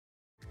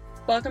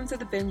Welcome to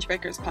the Binge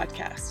Breakers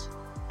podcast.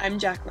 I'm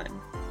Jacqueline.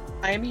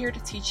 I am here to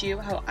teach you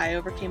how I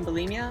overcame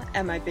bulimia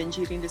and my binge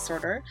eating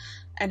disorder,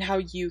 and how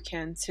you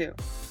can too.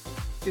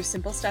 Through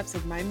simple steps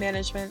of mind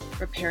management,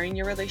 repairing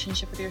your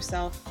relationship with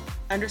yourself,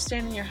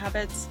 understanding your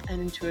habits, and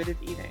intuitive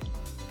eating.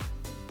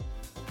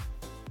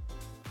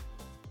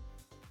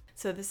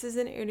 So this is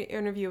an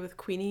interview with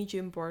Queenie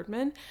June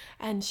Boardman,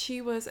 and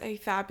she was a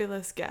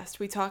fabulous guest.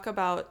 We talk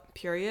about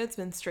periods,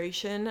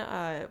 menstruation,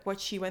 what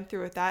she went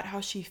through with that, how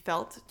she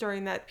felt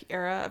during that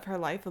era of her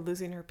life of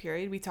losing her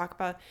period. We talk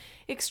about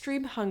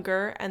extreme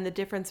hunger and the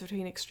difference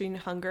between extreme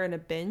hunger and a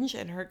binge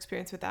and her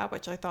experience with that,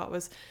 which I thought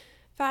was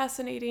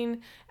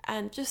fascinating,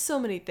 and just so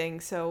many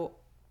things. So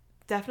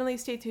definitely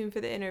stay tuned for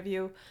the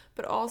interview.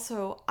 But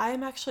also,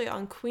 I'm actually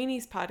on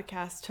Queenie's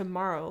podcast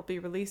tomorrow. It'll be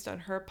released on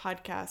her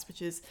podcast,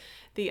 which is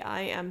the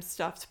I Am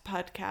Stuffed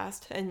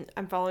podcast. And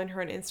I'm following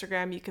her on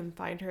Instagram. You can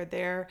find her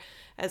there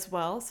as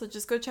well. So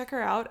just go check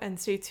her out and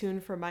stay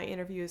tuned for my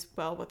interview as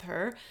well with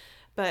her.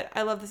 But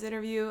I love this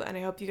interview and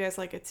I hope you guys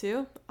like it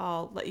too.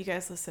 I'll let you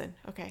guys listen.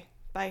 Okay,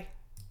 bye.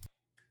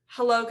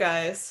 Hello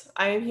guys,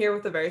 I am here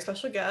with a very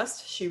special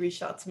guest. She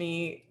reached out to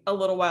me a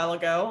little while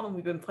ago and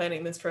we've been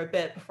planning this for a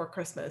bit before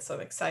Christmas, so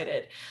I'm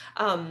excited.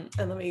 And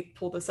let me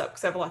pull this up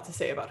because I have a lot to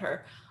say about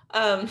her.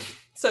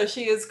 So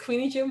she is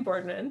Queenie June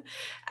Boardman,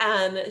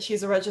 and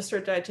she's a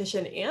registered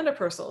dietitian and a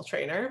personal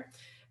trainer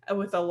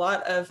with a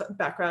lot of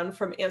background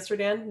from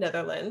Amsterdam,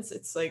 Netherlands.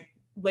 It's like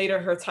later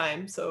her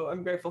time, so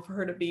I'm grateful for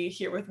her to be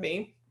here with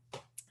me.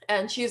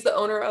 And she's the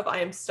owner of I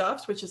Am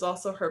Stuffed, which is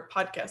also her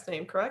podcast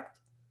name, correct?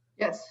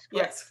 Yes.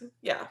 Yes.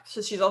 Yeah.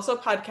 So she's also a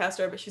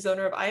podcaster, but she's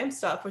owner of I Am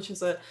Stuff, which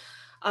is a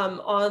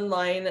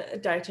online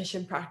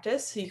dietitian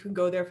practice. So you can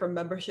go there for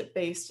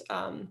membership-based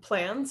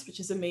plans, which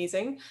is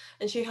amazing.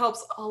 And she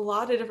helps a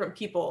lot of different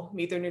people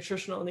meet their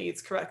nutritional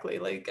needs correctly.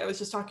 Like I was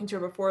just talking to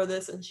her before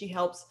this, and she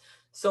helps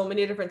so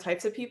many different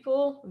types of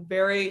people.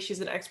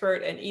 She's an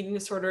expert in eating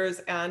disorders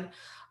and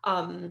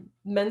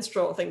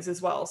menstrual things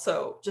as well.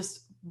 So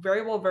just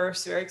very well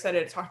versed, very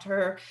excited to talk to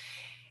her.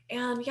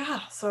 And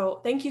yeah,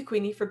 so thank you,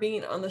 Queenie, for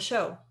being on the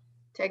show.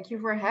 Thank you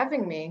for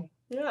having me.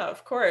 Yeah,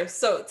 of course.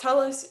 So tell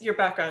us your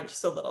background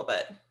just a little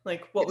bit.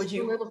 Like, what would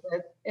you... A little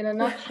bit, in a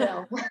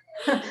nutshell.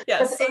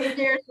 Yes. That's 8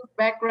 years of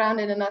background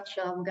in a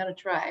nutshell. I'm gonna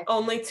try.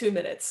 Only 2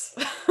 minutes.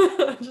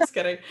 Just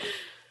kidding.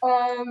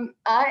 I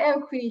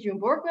am Queenie June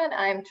Boardman.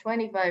 I'm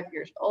 25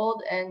 years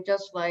old, and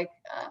just like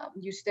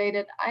you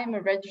stated, I'm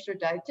a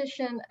registered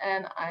dietitian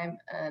and I'm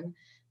an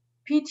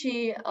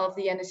PT of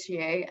the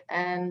NSCA,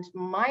 and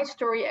my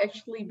story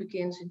actually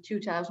begins in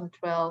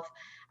 2012.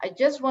 I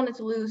just wanted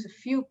to lose a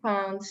few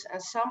pounds,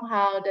 and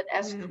somehow that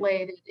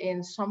escalated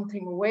in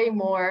something way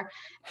more.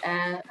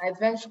 And I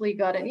eventually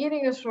got an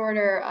eating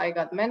disorder. I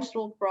got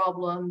menstrual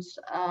problems.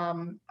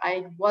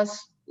 I was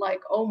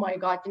like, oh my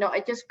God, I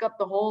just got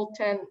the whole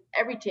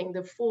everything,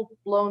 the full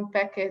blown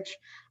package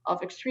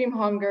of extreme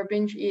hunger,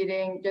 binge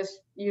eating, just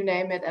you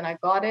name it, and I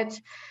got it.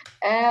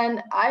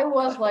 And I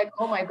was like,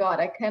 oh my God,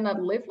 I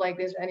cannot live like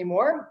this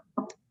anymore.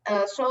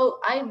 So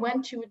I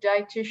went to a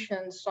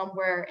dietitian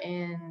somewhere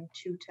in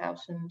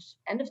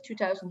end of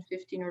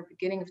 2015 or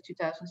beginning of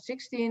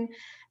 2016.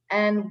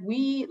 And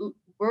we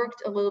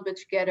worked a little bit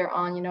together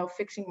on,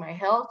 fixing my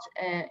health.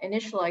 And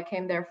initially I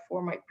came there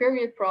for my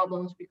period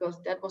problems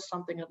because that was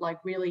something that like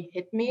really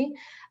hit me.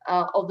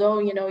 Although,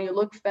 you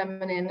look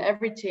feminine,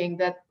 everything,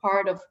 that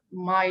part of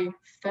my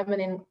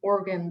feminine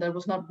organ that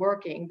was not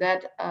working,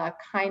 that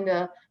kind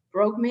of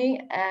broke me.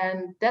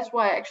 And that's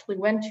why I actually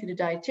went to the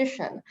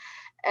dietitian.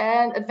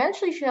 And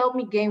eventually she helped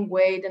me gain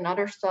weight and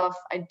other stuff.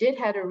 I did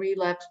had a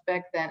relapse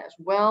back then as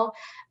well.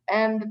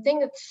 And the thing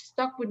that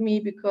stuck with me,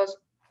 because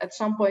at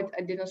some point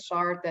I didn't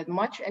start that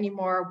much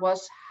anymore,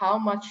 was how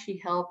much she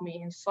helped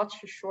me in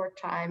such a short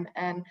time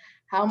and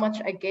how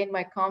much I gained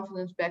my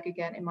confidence back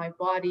again in my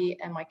body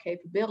and my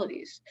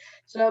capabilities.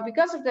 So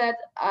because of that,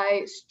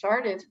 I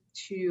started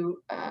to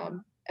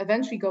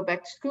eventually go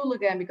back to school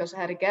again because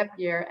I had a gap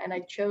year, and I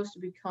chose to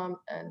become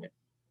a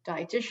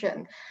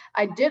dietitian.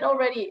 I did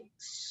already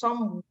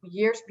some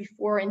years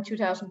before in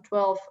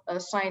 2012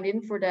 signed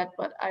in for that,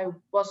 but I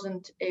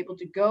wasn't able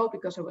to go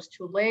because I was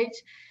too late.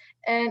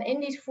 And in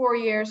these 4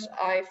 years,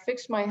 I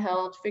fixed my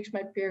health, fixed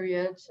my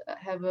periods,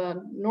 have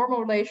a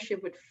normal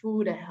relationship with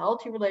food, a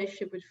healthy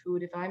relationship with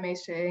food, if I may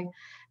say,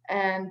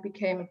 and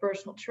became a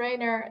personal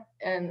trainer.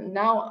 And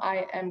now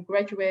I am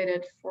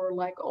graduated for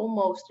like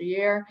almost a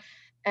year.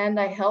 And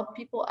I help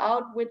people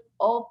out with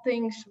all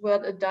things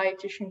what a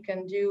dietitian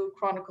can do: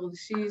 chronic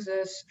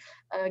diseases,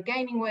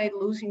 gaining weight,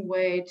 losing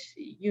weight,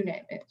 you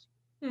name it.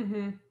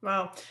 Mm-hmm.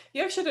 Wow.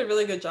 You actually did a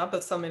really good job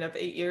of summing up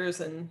 8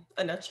 years in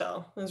a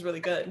nutshell. It was really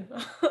good.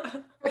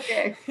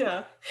 Okay.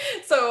 Yeah.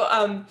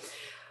 So,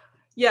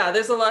 Yeah,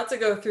 there's a lot to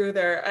go through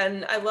there,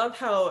 and I love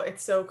how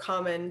it's so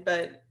common,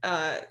 but,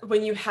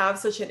 when you have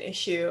such an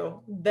issue,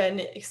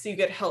 then so you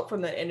get help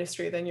from that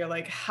industry, then you're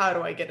like, "How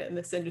do I get in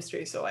this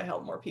industry so I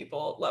help more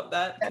people?" Love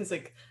that because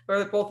like,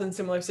 we're both in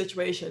similar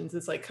situations,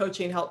 it's like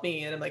coaching helped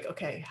me, and I'm like,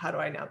 "Okay, how do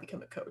I now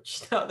become a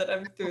coach now that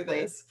I'm through Definitely.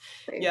 this?"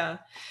 Yeah.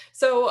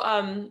 So,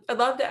 I'd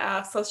love to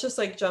ask, let's just,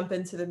 like, jump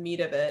into the meat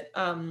of it.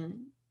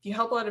 You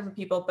help a lot of different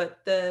people,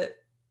 but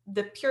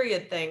the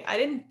period thing, I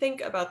didn't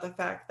think about the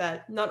fact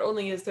that not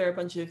only is there a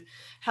bunch of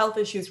health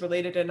issues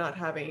related to not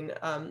having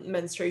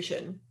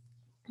menstruation,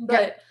 Yeah.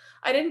 but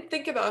I didn't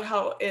think about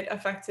how it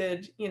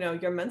affected,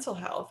 your mental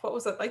health. What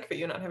was it like for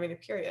you not having a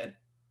period?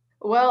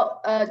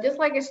 Well, just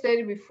like I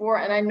stated before,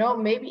 and I know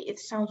maybe it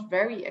sounds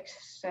very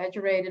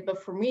exaggerated,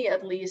 but for me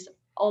at least,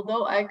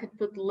 although I could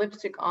put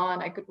lipstick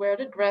on, I could wear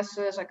the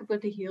dresses, I could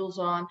put the heels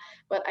on,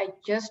 but I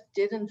just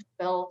didn't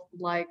felt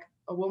like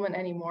a woman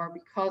anymore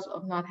because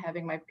of not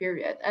having my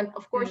period. And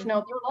of course, Mm, there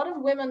are a lot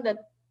of women that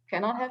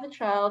cannot have a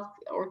child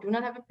or do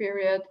not have a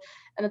period,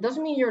 and it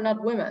doesn't mean you're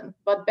not women.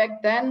 But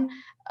back then,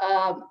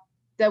 um,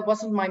 that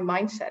wasn't my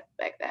mindset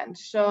back then.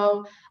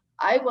 So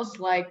I was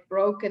like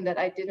broken that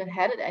I didn't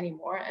have it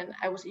anymore. And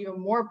I was even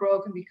more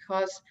broken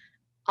because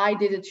I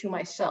did it to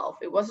myself.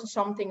 It wasn't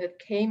something that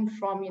came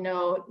from,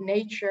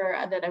 nature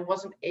and that I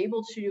wasn't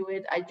able to do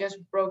it. I just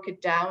broke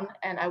it down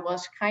and I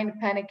was kind of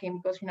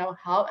panicking because,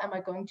 how am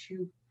I going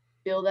to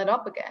build that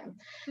up again?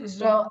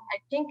 So mhm. I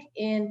think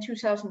in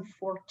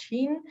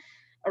 2014,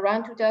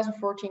 around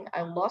 2014,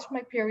 I lost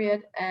my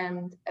period,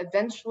 and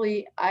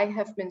eventually I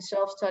have been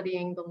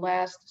self-studying the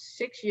last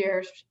 6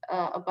 years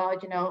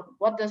about,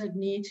 what does it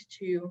need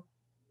to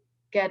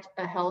get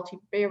a healthy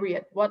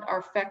period? What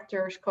are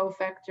factors,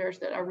 cofactors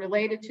that are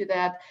related to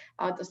that?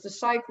 How does the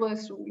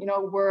cyclist,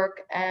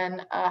 work?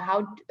 And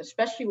how,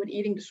 especially with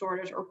eating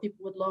disorders or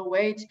people with low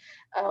weight,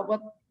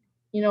 what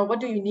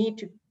do you need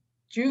to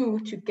do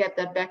to get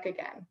that back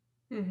again?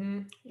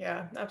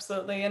 Yeah,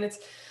 absolutely. And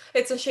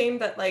it's a shame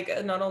that like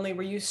not only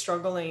were you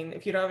struggling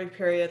if you don't have a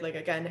period, like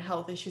again,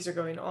 health issues are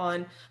going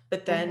on,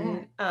 but Hmm.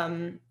 then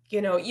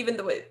even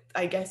though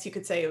I guess you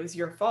could say it was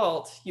your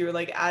fault, you were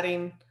like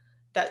adding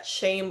that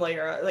shame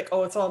layer, like,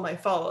 oh, it's all my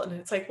fault. And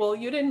it's like, well,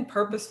 you didn't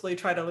purposefully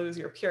try to lose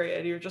your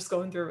period. You're just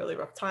going through a really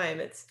rough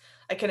time.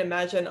 I can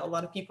imagine a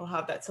lot of people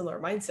have that similar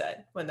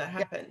mindset when that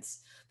Yeah.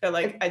 happens. They're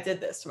like, I did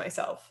this to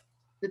myself.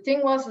 The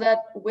thing was that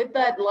with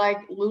that, like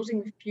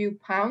losing a few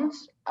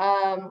pounds,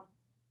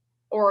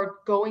 or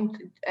going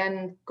to,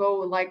 and go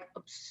like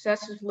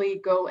obsessively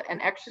go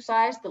and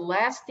exercise, the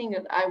last thing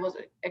that I was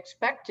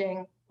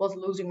expecting was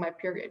losing my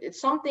period.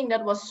 It's something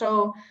that was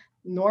so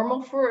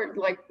normal for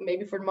like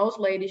maybe for most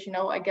ladies,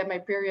 I get my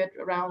period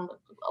around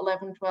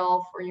 11,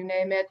 12, or you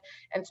name it,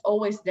 and it's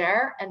always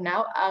there, and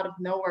now out of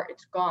nowhere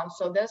it's gone.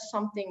 So that's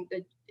something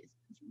that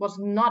was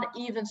not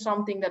even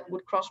something that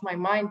would cross my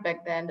mind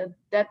back then,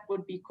 that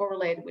would be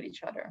correlated with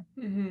each other.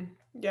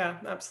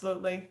 Yeah,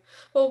 absolutely.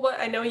 Well, what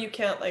I know you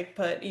can't like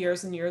put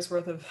years and years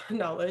worth of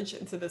knowledge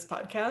into this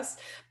podcast,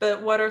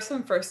 but what are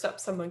some first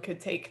steps someone could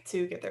take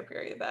to get their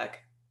period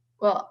back?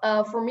 Well,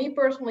 for me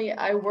personally,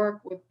 I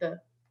work with the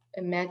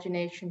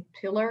imagination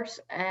pillars,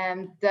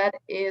 and that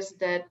is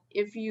that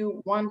if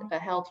you want a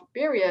healthy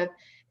period,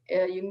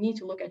 you need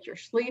to look at your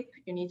sleep,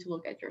 you need to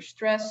look at your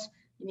stress,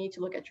 you need to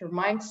look at your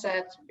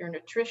mindset, your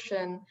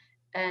nutrition,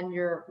 and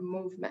your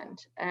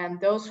movement. And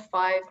those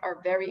five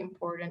are very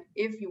important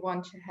if you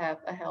want to have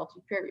a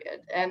healthy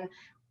period. And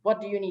what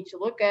do you need to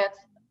look at?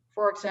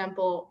 For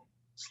example,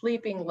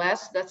 sleeping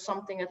less, that's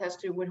something that has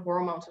to do with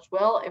hormones as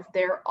well. If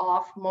they're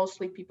off,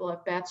 mostly people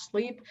have bad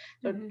sleep.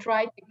 So Hmm.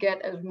 try to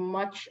get as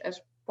much as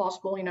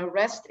possible,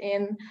 rest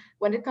in.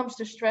 When it comes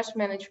to stress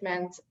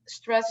management,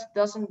 stress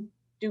doesn't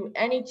do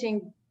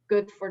anything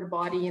good for the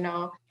body,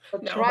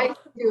 but try No.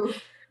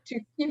 to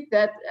keep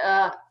that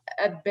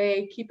at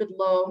bay, keep it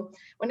low.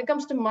 When it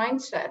comes to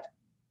mindset,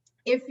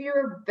 if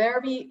you're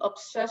very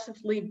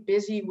obsessively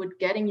busy with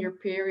getting your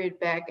period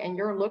back and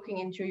you're looking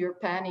into your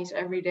panties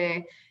every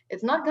day,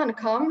 it's not going to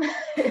come.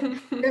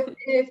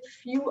 If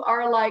you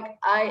are like,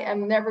 I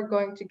am never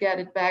going to get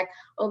it back,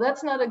 well,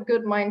 that's not a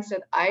good mindset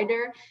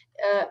either.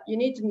 You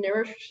need to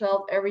nourish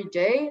yourself every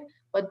day,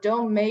 but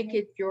don't make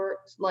it your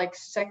like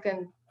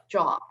second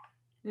job.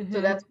 So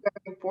Hmm. that's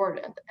very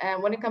important.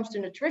 And when it comes to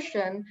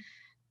nutrition,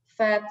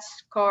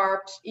 fats,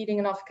 carbs, eating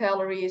enough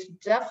calories,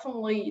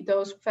 definitely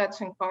those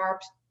fats and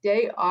carbs,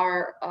 they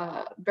are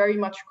very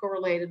much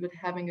correlated with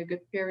having a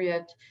good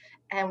period.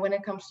 And when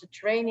it comes to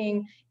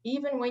training,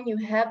 even when you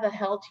have a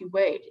healthy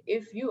weight,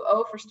 if you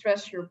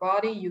overstress your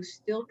body, you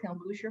still can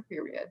lose your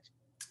period.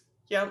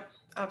 Yep,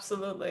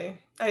 absolutely.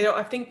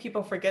 I think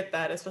people forget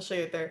that, especially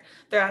if they're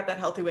at that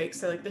healthy weight.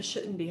 So like this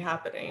shouldn't be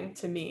happening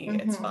to me.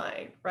 It's Hmm.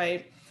 fine,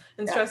 right?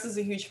 And Yeah. stress is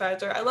a huge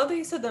factor. I love that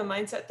you said the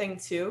mindset thing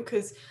too,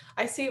 because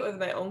I see it with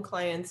my own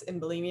clients in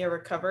bulimia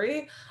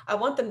recovery. I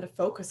want them to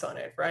focus on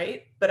it,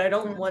 right? But I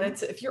don't want it Hmm.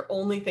 to, if you're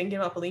only thinking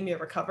about bulimia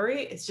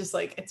recovery, it's just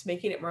like it's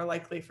making it more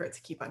likely for it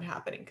to keep on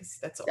happening because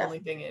that's the only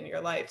Definitely. thing in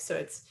your life. So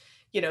it's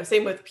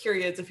same with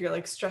periods. If you're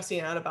like stressing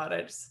out about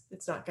it,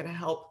 it's not going to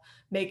help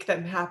make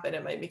them happen.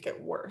 It might make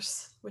it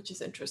worse, which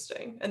is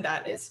interesting. And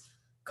that Yeah. is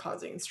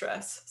causing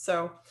stress.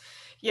 So,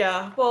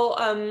 yeah, well,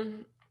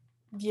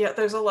 yeah,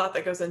 there's a lot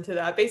that goes into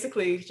that.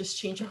 Basically, just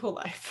change your whole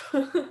life.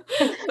 But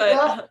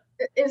Well,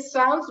 it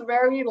sounds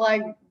very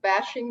like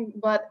bashing,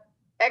 but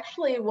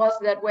actually it was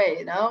that way,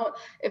 you know.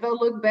 If I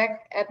look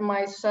back at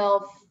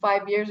myself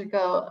 5 years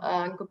ago,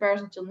 in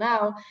comparison to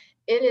now,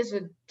 it is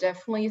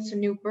definitely it's a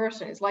new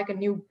person. It's like a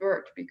new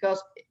birth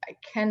because I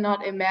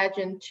cannot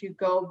imagine to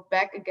go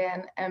back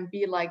again and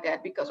be like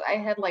that because I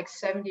had like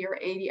 70 or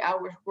 80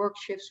 hours work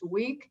shifts a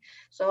week.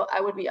 So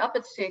I would be up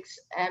at 6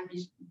 and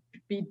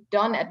be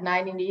done at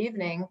 9 in the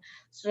evening.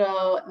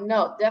 So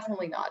no,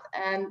 definitely not.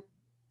 And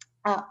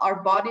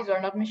our bodies are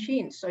not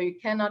machines, so you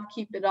cannot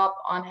keep it up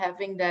on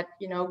having that,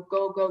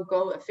 go go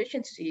go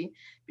efficiency,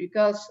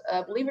 because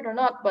believe it or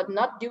not, but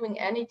not doing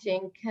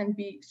anything can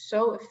be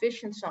so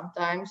efficient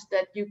sometimes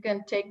that you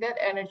can take that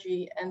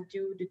energy and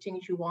do the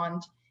things you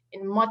want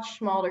in much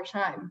smaller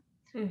time.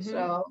 mhm,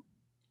 So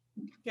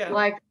yeah.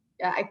 like,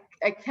 yeah,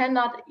 I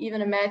cannot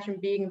even imagine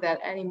being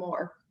that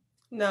anymore.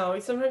 No,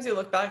 sometimes you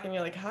look back and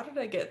you're like, how did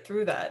I get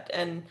through that?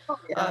 And Oh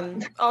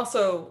yeah.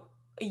 also,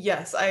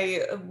 yes,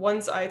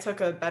 once I took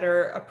a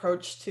better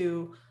approach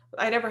to,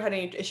 I never had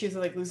any issues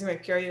with like losing my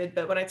period,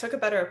 but when I took a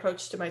better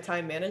approach to my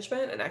time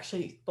management and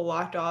actually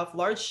blocked off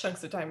large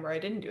chunks of time where I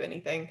didn't do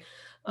anything,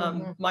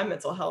 Hmm. my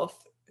mental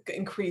health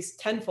increased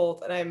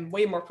tenfold and I'm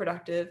way more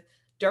productive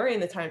during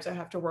the times I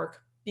have to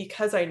work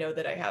because I know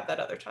that I have that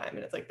other time.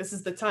 And it's like, this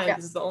is the time, Yeah,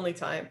 this is the only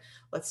time,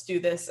 let's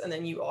do this. And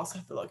then you also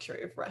have the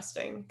luxury of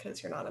resting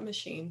because you're not a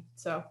machine.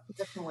 So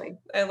definitely.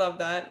 I love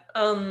that.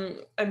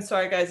 I'm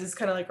sorry, guys. It's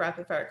kind of like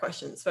rapid fire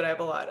questions, but I have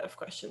a lot of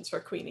questions for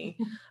Queenie.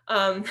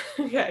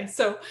 Okay,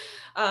 so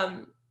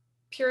um,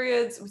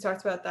 periods. We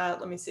talked about that.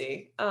 Let me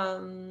see.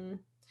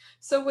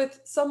 So with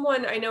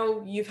someone, I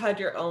know you've had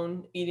your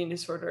own eating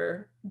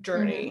disorder Hmm.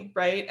 journey,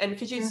 right? And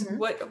could you, Hmm.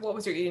 what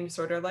was your eating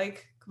disorder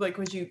like? Like,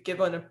 would you give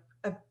a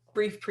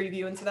brief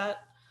preview into that?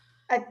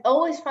 I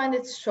always find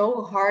it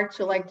so hard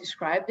to like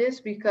describe this,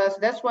 because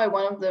that's why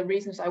one of the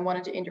reasons I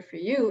wanted to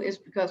interview you is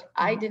because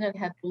I Mhm. didn't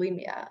have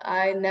bulimia.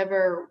 I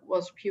never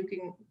was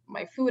puking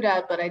my food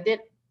out, but I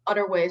did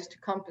other ways to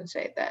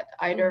compensate that.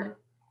 Either Mhm.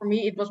 for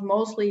me, it was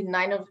mostly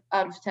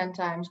out of 10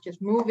 times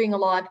just moving a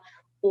lot,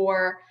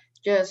 or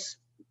just,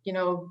 you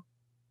know,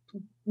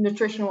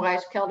 nutrition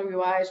wise, calorie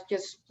wise,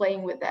 just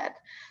playing with that.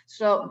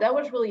 So that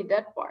was really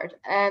that part.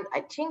 And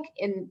I think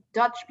in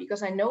Dutch,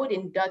 because I know it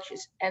in Dutch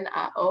is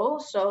NAO,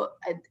 so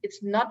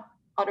it's not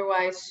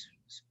otherwise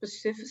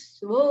specific.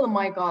 Oh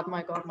my God,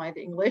 my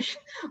English.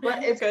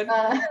 But You're it's good.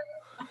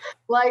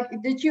 like,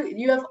 did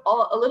you have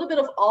a little bit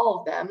of all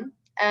of them?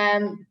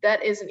 And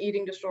that is an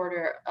eating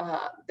disorder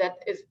that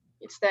is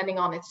it's standing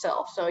on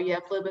itself. So you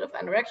have a little bit of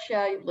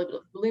anorexia, you have a little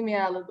bit of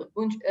bulimia, a little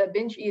bit of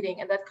binge eating,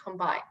 and that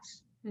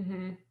combines.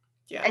 Hmm.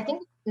 I Yeah.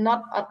 think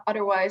not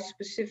otherwise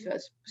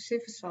specific.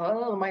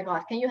 Oh my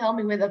God, can you help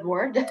me with that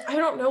word? I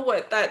don't know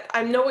what that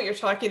I know what you're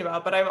talking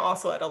about, but I'm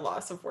also at a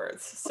loss of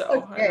words.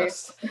 So I Okay.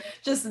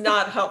 just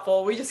not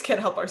helpful. We just can't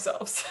help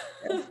ourselves.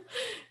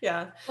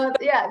 Yeah. But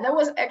yeah, that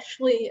was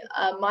actually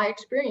my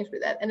experience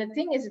with that. And the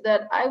thing is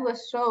that I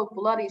was so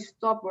bloody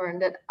stubborn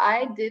that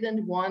I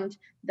didn't want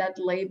that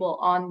label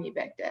on me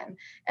back then.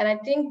 And I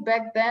think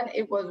back then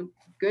it was a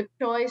good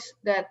choice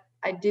that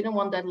I didn't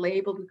want that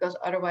label, because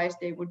otherwise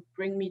they would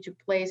bring me to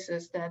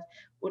places that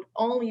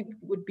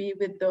would be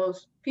with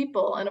those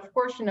people. And of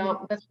course,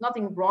 Mhm. there's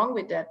nothing wrong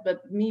with that.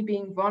 But me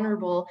being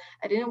vulnerable,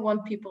 I didn't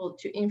want people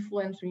to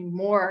influence me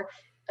more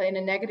in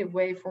a negative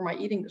way for my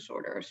eating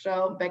disorder.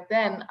 So back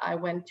then I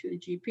went to the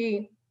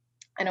GP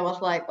and I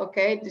was like,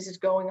 okay, this is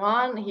going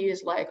on. He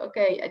is like,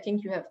 okay, I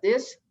think you have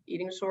this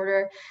eating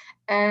disorder.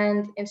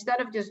 And instead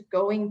of just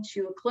going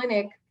to a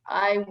clinic,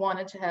 I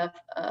wanted to have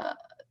a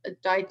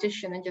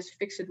dietitian and just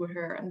fix it with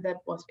her. And that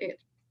was it.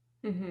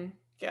 Mhm.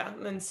 Yeah,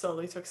 and then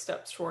slowly took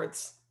steps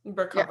towards Yeah.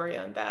 recovery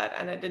on that,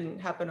 and it didn't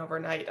happen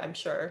overnight, I'm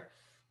sure.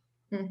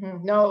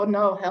 No,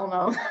 no, hell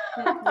no.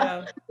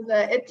 Yeah.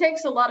 It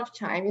takes a lot of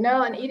time.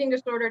 An eating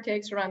disorder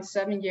takes around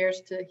 7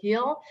 years to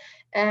heal.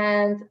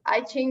 And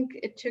I think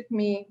it took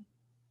me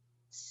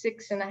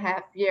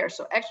 6.5 years.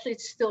 So actually,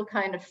 it's still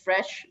kind of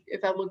fresh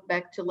if I look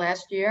back to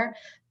last year,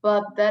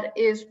 but that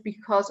is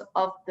because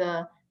of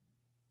the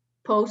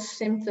post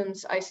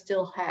symptoms I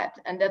still had,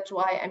 and that's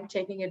why I'm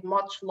taking it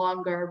much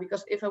longer.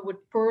 Because if I would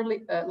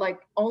poorly like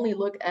only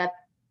look at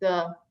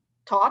the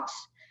thoughts,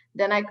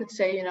 then I could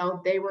say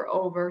they were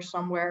over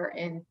somewhere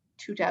in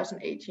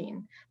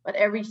 2018. But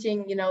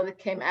everything that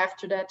came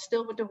after that,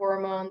 still with the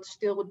hormones,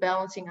 still with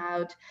balancing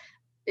out,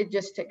 it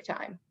just took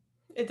time.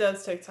 It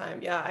does take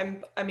time. Yeah,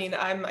 I'm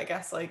I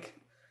guess like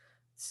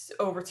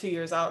over 2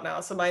 years out now,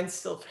 so mine's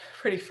still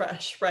pretty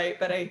fresh, right?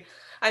 But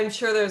I'm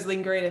sure there's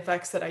lingering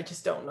effects that I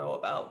just don't know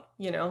about,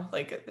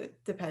 like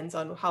it depends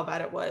on how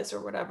bad it was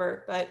or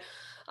whatever. But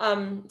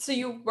so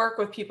you work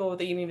with people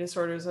with eating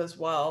disorders as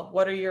well.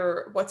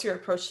 What's your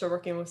approach to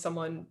working with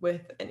someone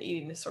with an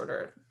eating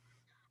disorder?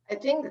 I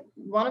think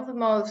one of the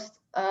most,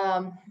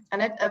 I'm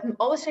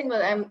always saying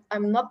that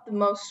I'm not the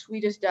most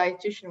sweetest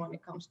dietitian when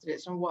it comes to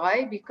this, and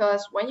why?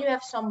 Because when you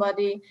have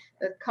somebody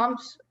that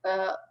comes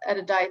at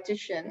a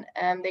dietitian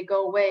and they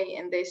go away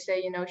and they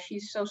say, you know,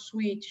 she's so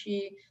sweet,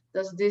 she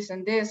does this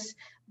and this,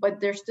 but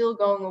they're still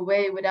going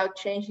away without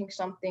changing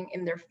something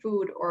in their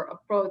food or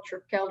approach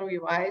or calorie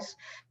wise,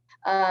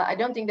 I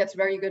don't think that's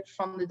very good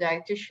from the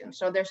dietitian.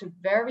 So there's a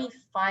very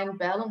fine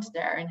balance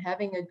there in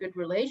having a good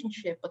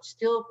relationship, but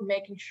still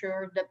making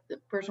sure that the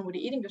person with the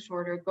eating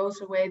disorder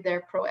goes away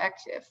there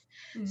proactive.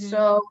 Mm-hmm.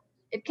 So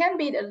it can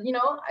be that, you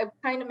know, I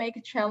kind of make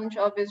a challenge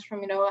of this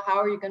from, you know, how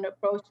are you going to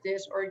approach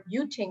this, or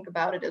you think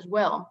about it as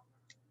well.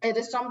 It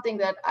is something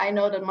that I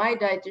know that my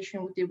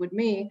dietitian would do with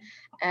me,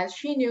 as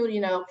she knew, you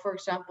know, for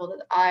example,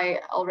 that I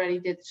already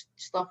did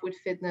stuff with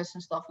fitness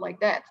and stuff like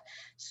that.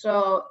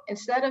 So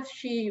instead of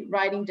she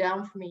writing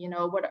down for me, you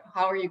know,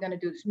 how are you going to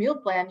do this meal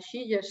plan,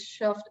 she just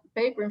shoved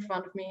paper in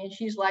front of me and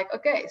she's like,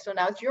 okay, so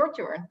now it's your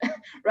turn,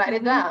 write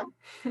it Mm-hmm. down.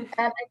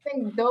 And I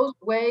think those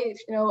ways,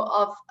 you know,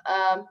 of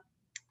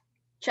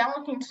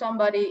challenging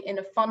somebody in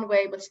a fun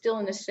way but still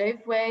in a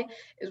safe way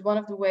is one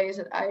of the ways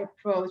that I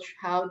approach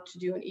how to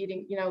do an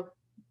eating, you know,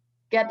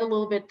 get a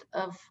little bit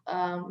of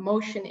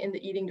motion in the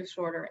eating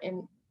disorder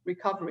in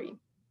recovery.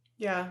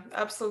 Yeah,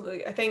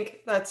 absolutely. I think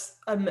that's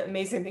an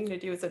amazing thing to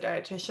do as a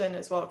dietitian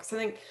as well. Because I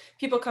think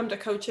people come to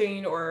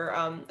coaching or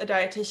a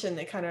dietitian,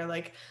 they kind of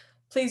like,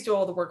 please do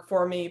all the work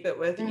for me. But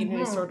with eating Mm-hmm.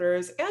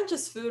 disorders and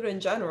just food in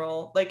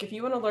general, like if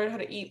you want to learn how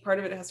to eat, part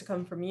of it has to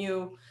come from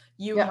you.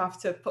 You Yeah. have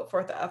to put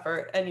forth the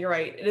effort. And you're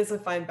right, it is a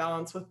fine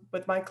balance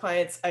with my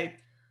clients.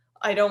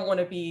 I don't want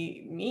to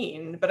be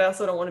mean, but I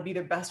also don't want to be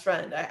their best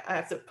friend. I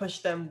have to push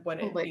them when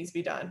it Completely. needs to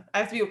be done. I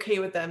have to be okay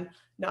with them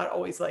not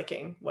always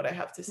liking what I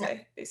have to Yeah. say,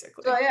 So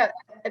basically. yeah,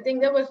 I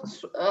think that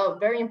was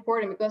very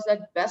important because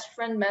that best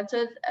friend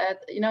method,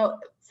 you know,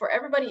 for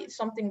everybody,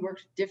 something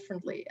works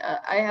differently.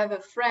 I have a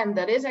friend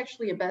that is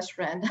actually a best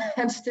friend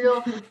and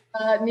still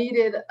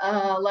needed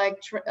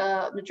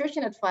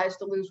nutrition advice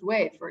to lose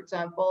weight, for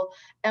example.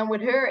 And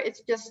with her,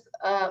 it's just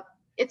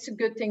it's a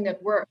good thing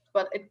that works,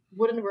 but it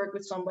wouldn't work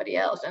with somebody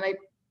else. And I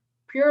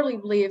purely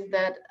believe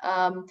that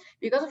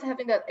because of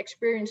having that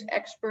experienced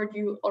expert,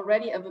 you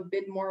already have a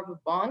bit more of a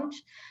bond,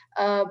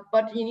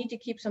 but you need to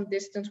keep some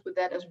distance with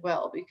that as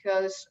well,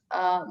 because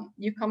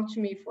you come to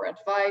me for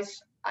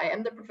advice. I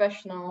am the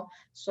professional,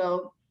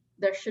 so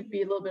there should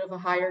be a little bit of a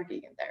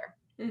hierarchy in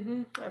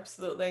there.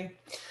 Absolutely.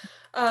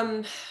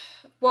 Um,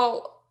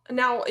 well,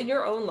 now in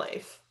your own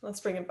life, let's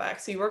bring it back.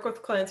 So you work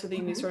with clients with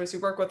eating Mm-hmm. disorders, you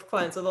work with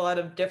clients with a lot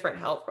of different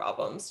health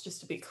problems, just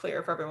to be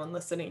clear for everyone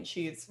listening,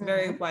 she's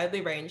very Mm-hmm.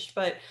 widely ranged.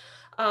 But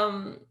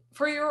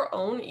for your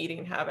own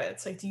eating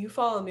habits, like do you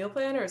follow a meal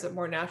plan or is it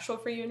more natural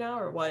for you now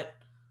or what?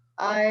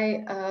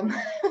 I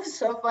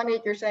so funny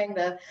that you're saying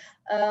that.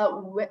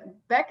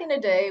 Back in the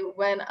day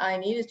when I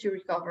needed to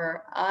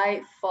recover,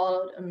 I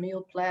followed a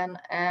meal plan,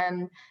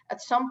 and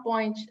at some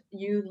point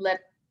you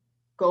let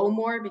go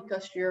more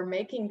because you're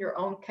making your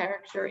own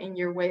character in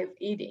your way of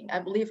eating. I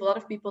believe a lot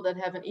of people that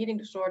have an eating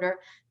disorder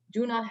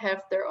do not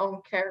have their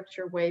own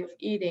character way of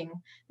eating,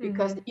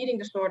 because the Mm-hmm. eating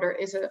disorder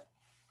is a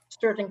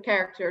certain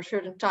character, a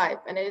certain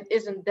type, and it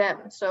isn't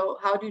them. So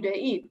how do they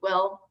eat?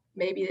 Well,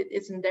 maybe it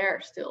isn't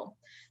there still.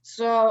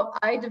 So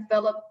I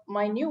developed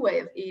my new way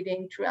of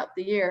eating throughout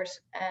the years.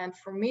 And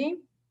for me,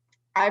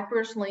 I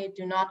personally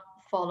do not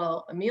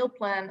follow a meal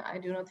plan. I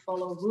do not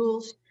follow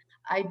rules.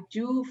 I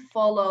do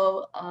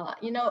follow,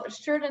 you know, a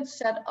certain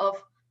set of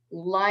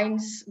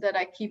lines that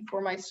I keep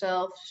for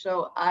myself.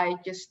 So I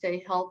just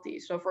stay healthy.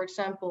 So, for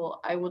example,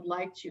 I would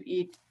like to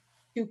eat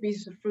 2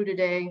 pieces of fruit a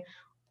day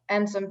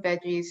and some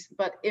veggies.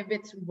 But if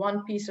it's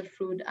one piece of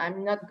fruit,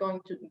 I'm not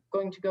going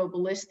to go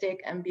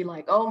ballistic and be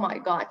like, oh my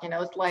God, you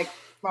know, it's like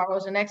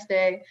tomorrow's the next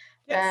day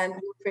Yes. and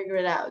we'll figure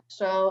it out.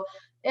 So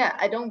yeah,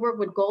 I don't work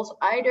with goals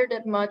either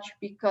that much,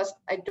 because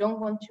I don't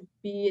want to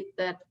be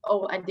that,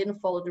 oh, I didn't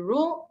follow the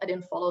rule, I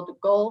didn't follow the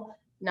goal,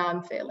 now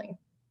I'm failing.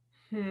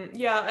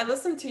 Yeah, I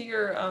listened to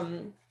your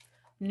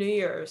New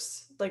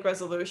Year's like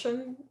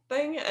resolution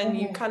thing, and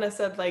you Hmm. kind of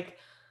said like,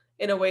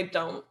 in a way,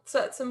 don't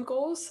set some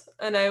goals.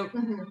 And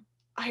Hmm.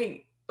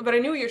 but I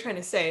knew what you're trying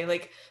to say.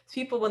 Like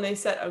people when they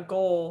set a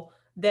goal,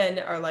 then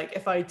are like,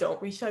 if I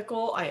don't reach that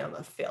goal, I am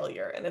a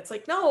failure. And it's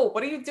like, no,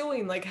 what are you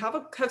doing? Like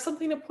have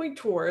something to point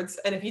towards.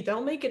 And if you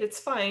don't make it, it's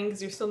fine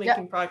because you're still Yeah,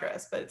 making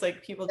progress. But it's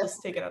like people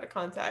just take definitely. it out of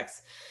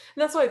context.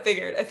 And that's what I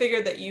figured. I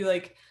figured that you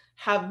like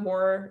have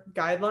more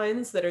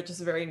guidelines that are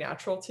just very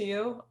natural to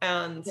you.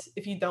 And Yeah.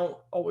 if you don't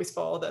always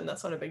follow them,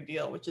 that's not a big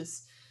deal, which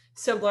is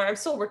similar. I'm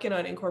still working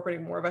on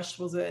incorporating more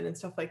vegetables in and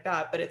stuff like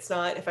that, but it's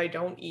not, if I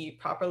don't eat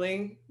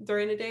properly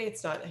during a day,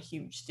 it's not a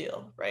huge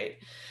deal, right?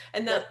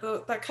 And Yeah.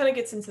 that kind of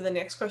gets into the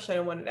next question I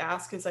wanted to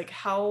ask is like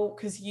how,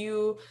 because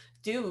you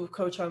do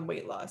coach on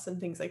weight loss and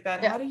things like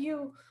that, Yeah. how do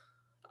you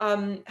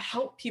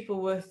help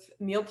people with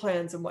meal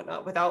plans and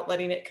whatnot without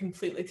letting it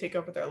completely take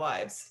over their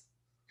lives?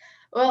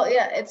 Well,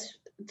 yeah, it's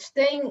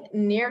staying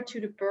near to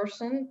the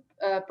person.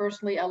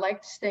 Personally, I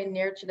like to stay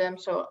near to them.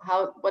 So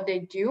how what they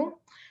do,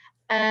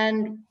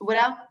 and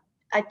without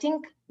I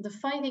think the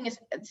funny thing is,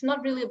 it's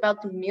not really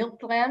about the meal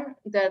plan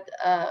that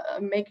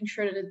making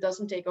sure that it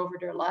doesn't take over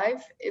their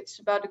life. It's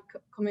about the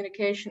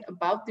communication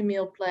about the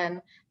meal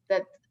plan,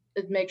 that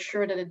it makes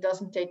sure that it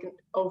doesn't take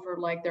over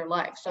like their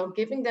life. So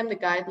giving them the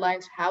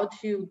guidelines how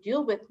to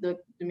deal with the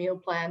meal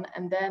plan,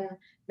 and then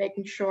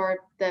making sure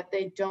that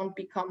they don't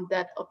become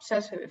that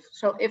obsessive.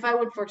 So if I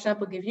would, for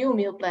example, give you a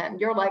meal plan,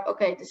 you're like,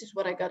 okay, this is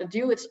what I got to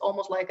do. It's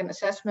almost like an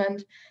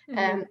assessment, Mm-hmm.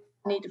 and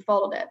I need to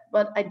follow that.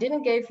 But I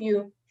didn't give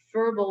you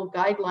verbal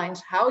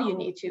guidelines how you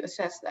need to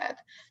assess that.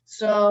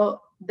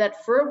 So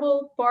that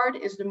verbal part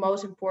is the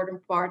most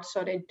important part,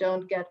 so they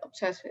don't get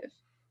obsessive.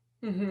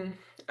 Mm-hmm.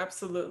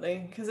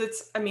 Absolutely.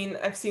 Because I mean,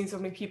 I've seen so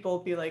many people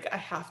be like, I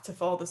have to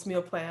follow this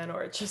meal plan,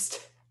 or it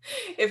just,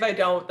 if I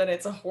don't, then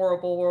it's a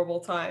horrible,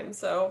 horrible time.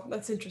 So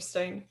that's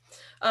interesting.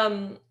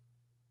 Um,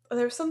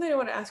 there's something I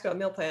want to ask about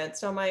meal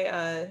plans. Now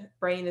my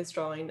brain is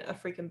drawing a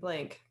freaking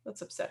blank.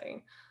 That's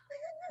upsetting.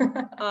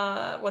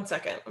 1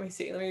 second. Let me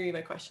see. Let me read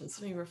my questions.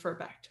 Let me refer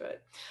back to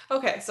it.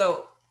 Okay,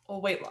 so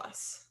weight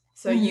loss.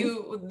 So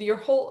Mhm. your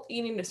whole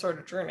eating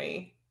disorder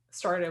journey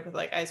started with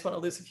like, I just want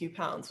to lose a few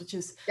pounds, which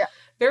is Yeah.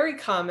 very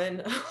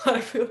common.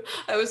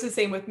 I was the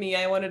same with me.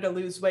 I wanted to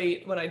lose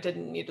weight when I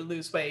didn't need to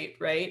lose weight,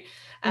 right?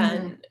 Mhm.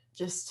 And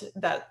just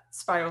that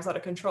spirals out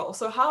of control.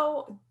 So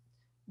how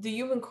do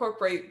you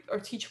incorporate or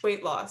teach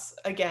weight loss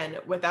again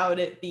without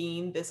it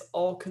being this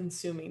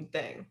all-consuming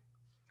thing?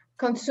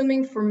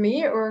 Consuming for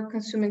me or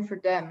consuming for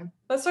them?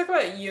 Let's talk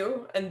about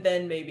you and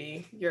then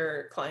maybe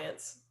your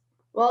clients.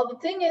 Well, the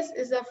thing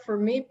is that for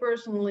me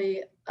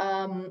personally,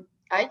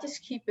 I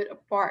just keep it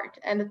apart,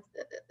 and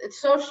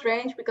it's so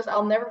strange because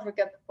I'll never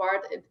forget the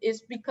part. It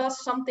is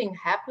because something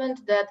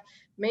happened that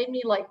made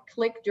me like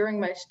click during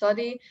my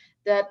study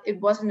that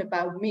it wasn't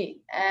about me,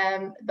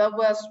 and that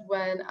was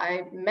when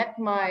I met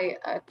my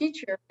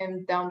teacher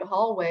and down the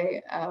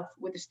hallway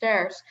with the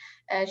stairs,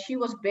 and she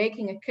was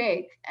baking a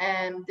cake,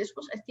 and this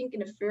was I think in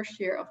the first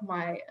year of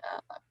my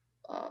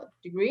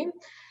degree,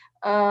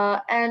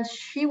 and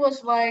she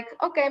was like,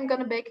 okay, I'm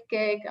gonna bake a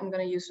cake. I'm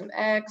gonna use some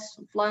eggs,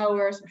 some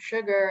flour, some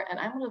sugar. And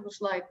I was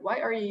like, why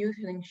are you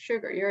using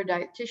sugar? You're a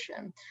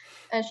dietitian.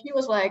 And she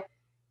was like,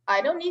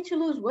 I don't need to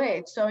lose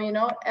weight. So,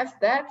 F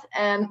that.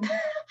 And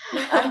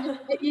I'm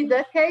just gonna eat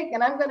that cake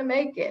and I'm gonna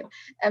make it.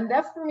 And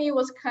that for me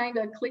was kind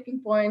of a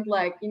clicking point.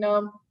 Like,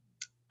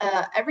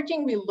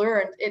 everything we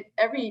learned,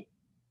 every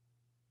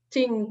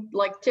thing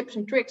like tips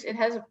and tricks, it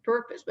has a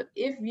purpose. But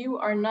if you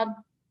are not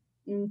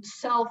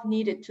self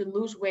needed to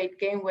lose weight,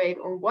 gain weight,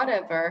 or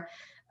whatever,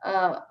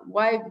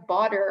 why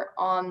bother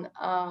on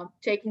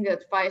taking the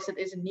advice that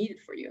isn't needed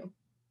for you?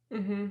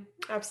 Mm-hmm.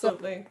 So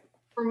Absolutely.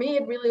 for me,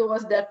 it really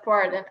was that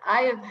part, and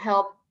I have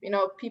helped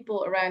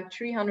people around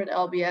 300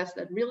 lbs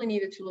that really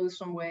needed to lose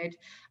some weight.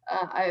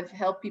 I've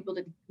helped people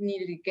that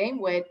needed to gain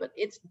weight, but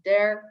it's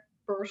their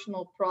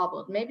personal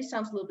problem. Maybe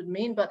sounds a little bit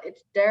mean, but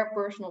it's their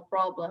personal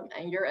problem,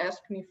 and you're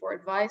asking me for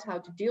advice how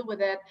to deal with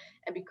that.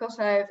 And because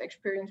I've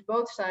experienced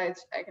both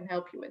sides, I can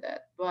help you with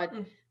that. But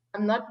Mm.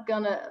 I'm not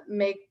gonna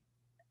make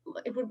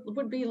it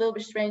would be a little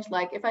bit strange,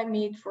 like if I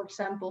meet, for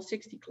example,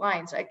 60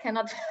 clients, I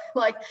cannot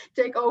like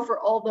take over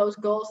all those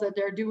goals that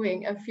they're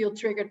doing and feel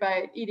triggered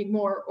by eating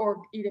more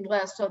or eating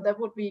less. So that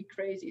would be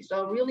crazy.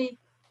 So really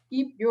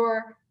keep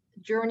your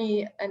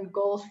journey and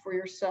goals for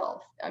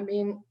yourself. I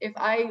mean, if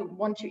I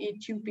want to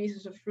eat 2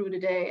 pieces of fruit a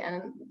day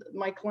and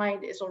my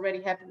client is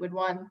already happy with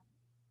one,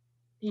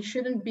 he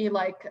shouldn't be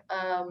like,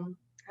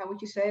 how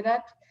would you say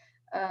that,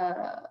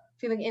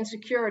 feeling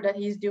insecure that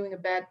he's doing a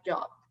bad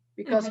job,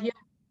 because Mm-hmm.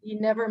 he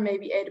never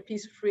maybe ate a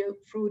piece of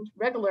fruit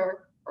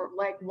regular or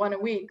like one a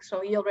week, so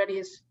he already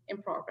is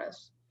in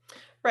progress.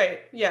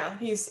 Right. Yeah.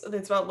 It's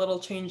about little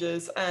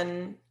changes.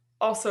 And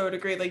also to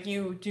agree, like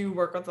you do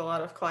work with a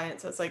lot of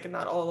clients. It's like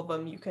not all of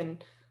them you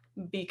can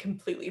be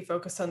completely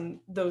focused on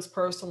those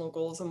personal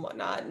goals and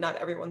whatnot. Not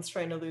everyone's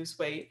trying to lose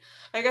weight.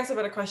 I guess a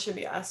better question to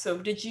be asked. So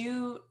did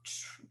you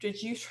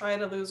try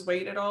to lose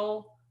weight at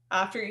all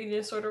after eating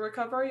disorder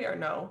recovery or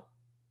no?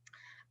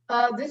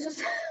 This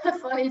is a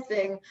funny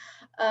thing.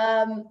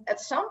 At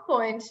some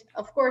point,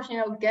 of course,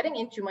 getting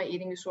into my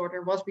eating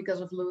disorder was because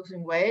of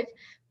losing weight.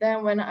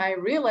 Then when I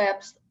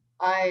relapsed,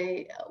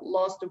 I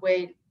lost the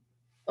weight,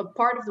 a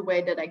part of the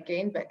weight that I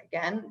gained back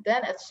again.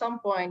 Then at some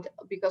point,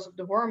 because of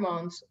the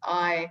hormones,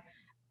 I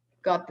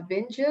got the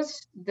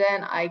binges.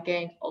 Then I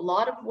gained a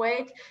lot of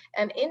weight.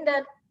 And in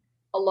that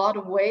a lot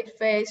of weight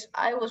phase,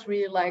 I was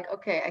really like,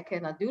 okay, I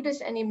cannot do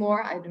this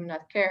anymore. I do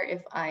not care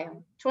if I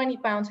am 20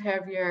 pounds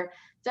heavier,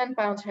 10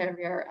 pounds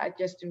heavier. I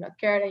just do not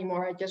care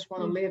anymore. I just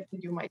want to Mm. live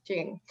and do my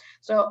thing.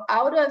 So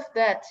out of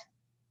that,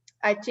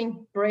 I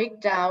think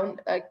breakdown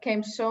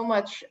came so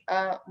much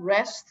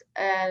rest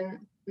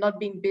and not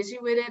being busy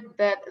with it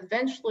that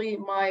eventually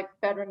my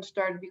pattern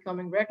started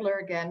becoming regular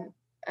again.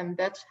 And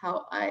that's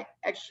how I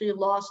actually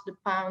lost the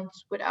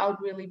pounds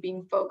without really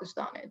being focused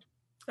on it.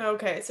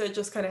 Okay, so it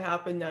just kind of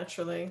happened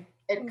naturally.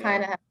 It Yeah.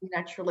 kind of happened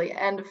naturally.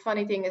 And the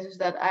funny thing is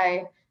that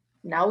I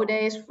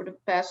nowadays, for the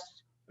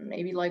past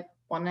maybe like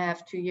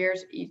 1.5, 2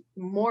 years, eat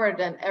more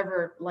than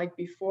ever like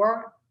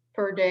before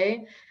per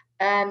day.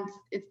 and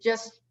it's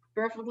just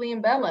perfectly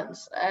in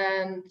balance.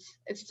 And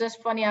it's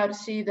just funny how to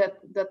see that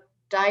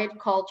diet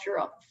culture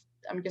of,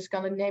 I'm just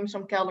going to name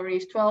some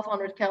calories,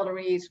 1200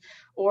 calories,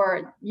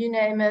 or you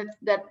name it,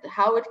 that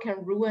how it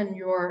can ruin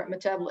your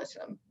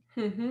metabolism.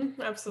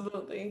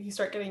 Absolutely. You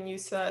start getting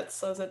used to that, it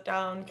slows it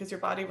down because your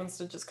body wants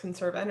to just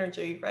conserve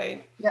energy,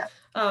 right? Yeah.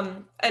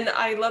 And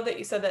I love that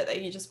you said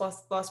that you just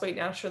lost weight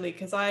naturally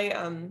because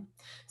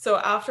so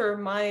after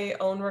my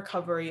own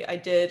recovery, I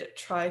did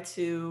try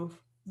to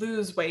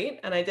lose weight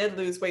and I did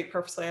lose weight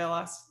purposely. I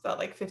lost about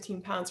like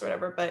 15 pounds or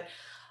whatever, but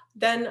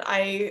then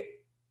I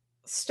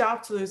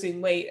stopped losing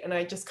weight and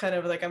I just kind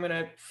of like, I'm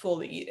gonna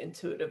fully eat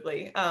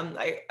intuitively.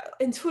 I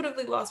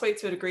intuitively lost weight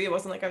to a degree. It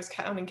wasn't like I was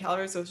counting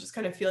calories. I was just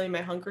kind of feeling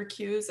my hunger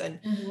cues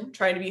and Mm-hmm.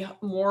 trying to be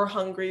more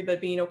hungry,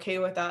 but being okay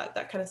with that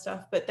kind of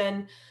stuff. But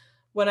then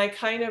when I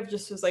kind of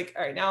just was like,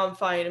 all right, now I'm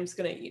fine. I'm just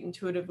gonna eat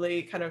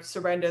intuitively, kind of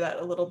surrender that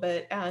a little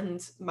bit.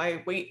 And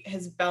my weight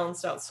has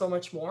balanced out so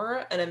much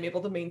more and I'm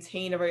able to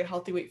maintain a very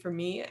healthy weight for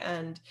me.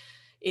 And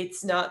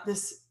it's not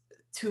this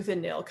tooth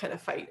and nail kind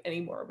of fight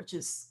anymore, which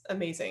is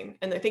amazing.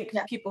 And I think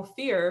Yeah. people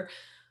fear,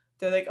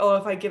 they're like, oh,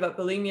 if I give up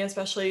bulimia,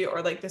 especially,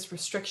 or like this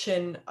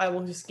restriction, I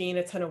will just gain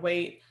a ton of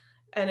weight.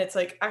 And it's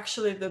like,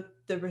 actually, the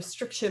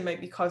restriction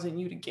might be causing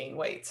you to gain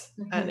weight.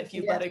 And Mm-hmm. if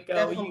you let Yes, it go,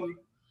 definitely.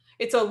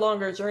 it's a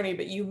longer journey,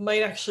 but you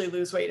might actually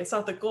lose weight. It's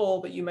not the goal,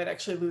 but you might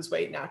actually lose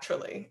weight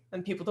naturally.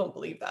 And people don't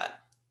believe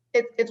that.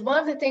 It's one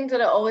of the things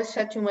that I always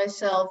said to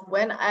myself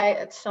when I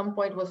at some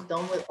point was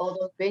done with all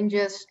those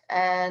binges,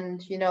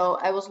 and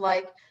I was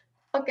like,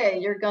 okay,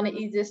 you're gonna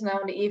eat this now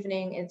in the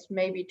evening. It's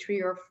maybe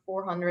 300 or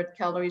 400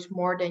 calories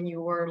more than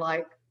you were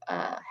like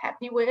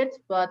happy with.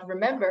 But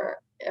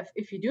remember,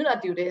 if you do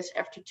not do this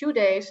after 2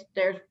 days,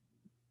 there's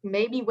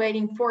maybe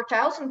waiting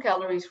 4,000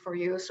 calories for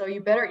you. So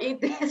you better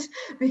eat this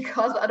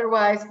because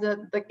otherwise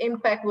the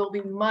impact will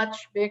be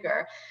much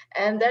bigger.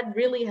 And that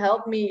really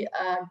helped me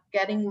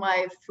getting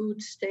my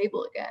food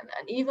stable again.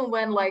 And even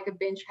when like a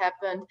binge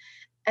happened,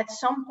 at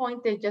some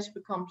point they just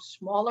become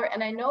smaller.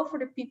 And I know for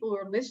the people who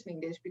are listening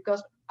this,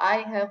 because I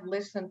have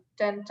listened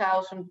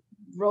 10,000,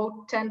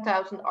 wrote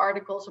 10,000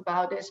 articles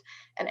about this.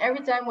 And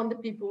every time when the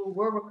people who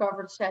were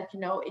recovered said,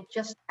 it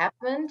just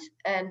happened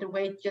and the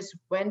weight just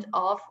went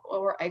off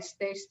or I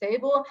stay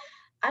stable,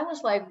 I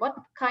was like, what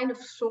kind of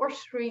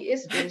sorcery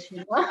is this,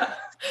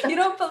 You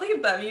don't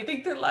believe them. You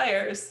think they're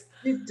liars.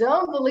 You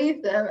don't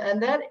believe them.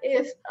 And that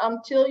is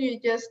until you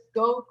just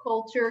go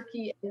cold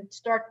turkey and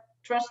start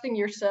trusting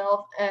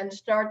yourself and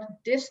start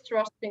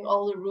distrusting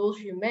all the rules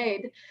you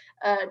made,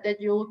 that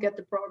you'll get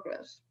the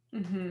progress.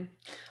 hmm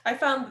I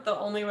found that the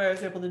only way I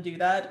was able to do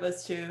that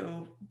was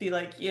to be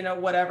like,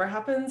 whatever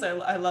happens,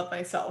 I love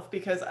myself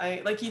because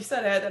like you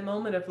said, I had that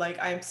moment of like,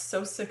 I'm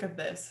so sick of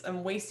this.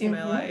 I'm wasting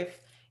my Mm-hmm. life.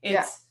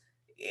 Yeah,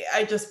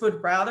 I just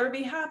would rather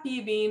be happy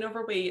being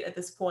overweight at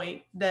this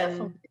point than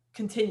definitely.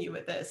 continue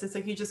with this. It's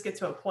like you just get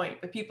to a point,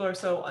 but people are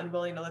so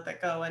unwilling to let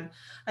that go. And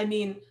I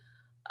mean,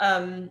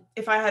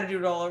 if I had to do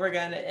it all over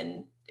again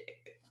and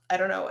I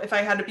don't know, if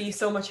I had to be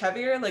so much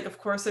heavier, like of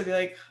course I'd be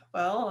like,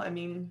 well, I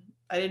mean,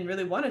 I didn't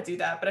really want to do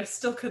that, but I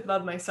still could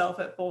love myself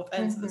at both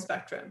ends of the Mm-hmm.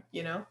 spectrum?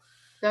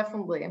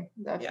 Definitely,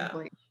 Yeah,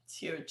 definitely. it's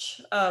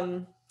huge.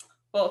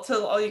 Well,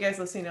 to all you guys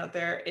listening out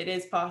there, it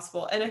is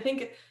possible. And I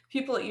think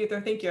people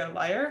either think you're a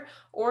liar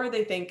or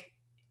they think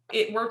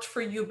it worked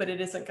for you, but it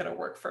isn't going to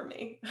work for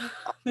me.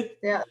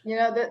 Yeah,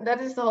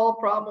 that is the whole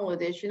problem with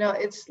this.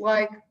 It's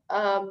like,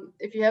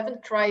 if you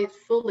haven't tried it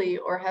fully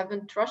or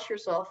haven't trust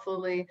yourself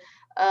fully,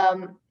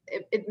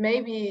 it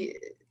may be,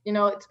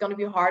 it's going to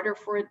be harder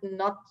for it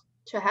not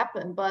to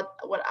happen. But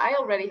what I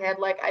already had,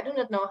 like, I do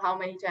not know how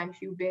many times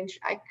you binge.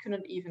 I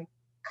couldn't even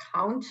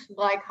count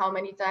like how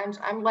many times.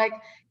 I'm like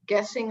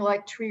guessing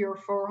like 300 or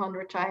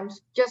 400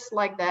 times, just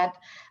like that.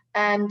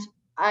 And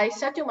I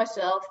said to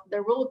myself,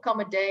 there will come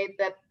a day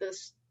that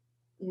this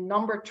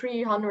number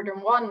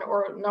 301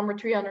 or number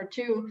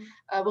 302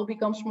 will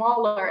become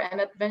smaller,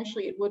 and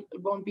eventually it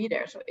won't be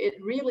there. So it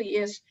really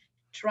is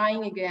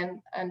trying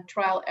again and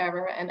trial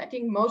error. And I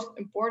think most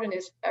important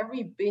is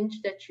every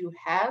binge that you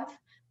have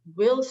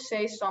will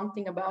say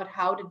something about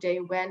how the day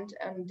went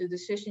and the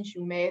decisions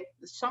you made.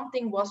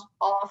 Something was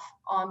off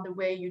on the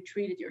way you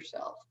treated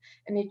yourself,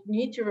 and you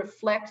need to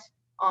reflect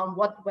on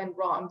what went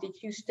wrong. Did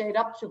you stayed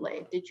up too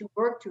late? Did you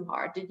work too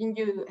hard? Didn't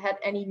you had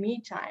any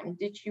me time?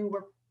 Did you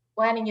were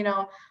planning,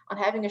 on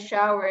having a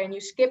shower and you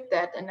skip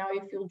that and now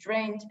you feel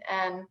drained,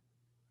 and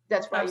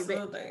that's why you binge.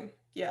 Absolutely.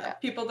 Yeah. Yeah,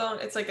 People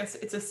don't, it's like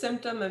it's a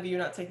symptom of you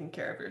not taking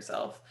care of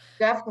yourself.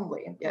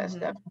 definitely. Yes, hmm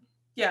definitely.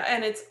 Yeah.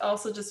 And it's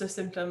also just a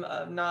symptom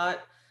of not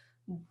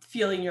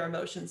feeling your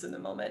emotions in the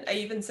moment. I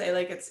even say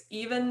like it's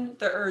even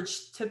the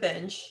urge to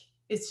binge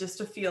is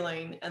just a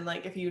feeling. And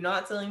like if you're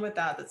not dealing with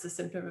that, that's a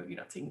symptom of you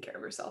not taking care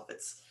of yourself.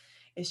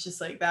 It's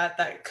just like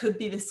that could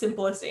be the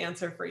simplest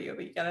answer for you,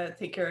 but you gotta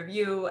take care of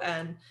you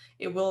and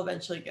it will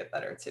eventually get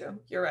better too.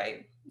 You're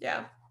right.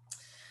 Yeah.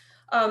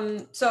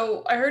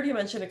 So I heard you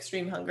mention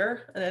extreme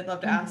hunger, and I'd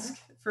love to Mm-hmm. ask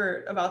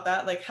for about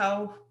that. Like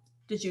how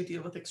did you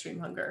deal with extreme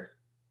hunger?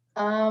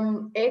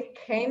 It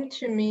came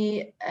to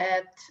me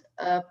at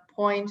a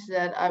point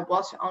that I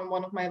was on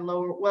one of my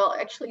lower. Well,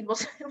 actually, it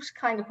was it was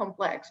kind of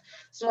complex.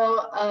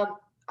 So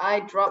I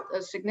dropped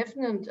a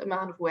significant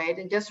amount of weight,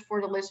 and just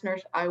for the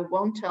listeners, I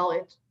won't tell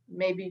it.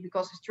 Maybe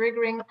because it's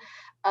triggering.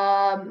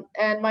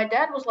 And my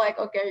dad was like,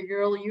 "Okay,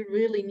 girl, you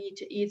really need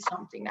to eat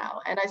something now."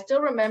 And I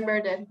still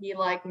remember that he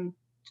like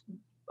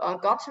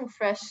got some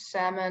fresh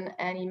salmon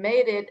and he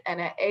made it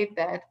and I ate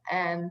that,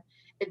 and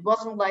it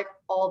wasn't like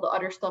all the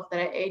other stuff that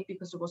I ate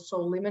because it was so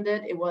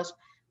limited. It was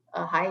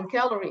high in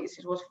calories,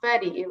 it was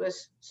fatty, it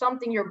was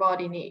something your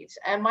body needs,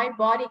 and my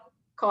body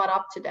caught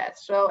up to that.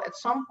 So at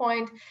some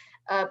point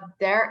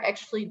there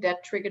actually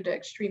that triggered the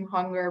extreme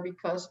hunger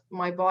because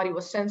my body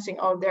was sensing,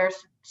 oh, there's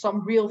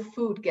some real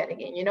food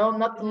getting in,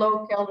 not the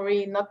low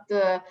calorie, not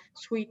the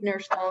sweetener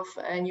stuff,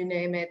 and you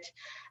name it.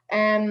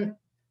 And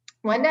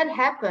when that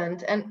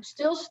happened, and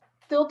still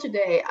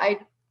today, I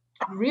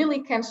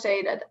really can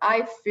say that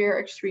I fear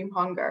extreme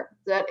hunger.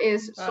 That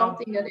is Wow.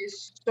 something that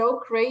is so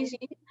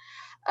crazy,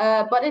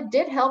 but it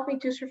did help me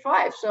to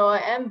survive. So I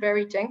am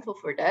very thankful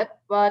for that.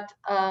 But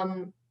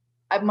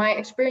my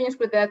experience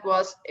with that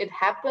was it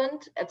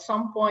happened at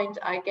some point.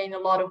 I gained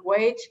a lot of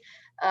weight.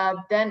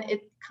 Then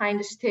it kind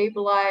of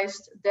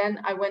stabilized.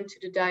 Then I went to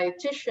the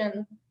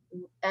dietitian,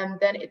 and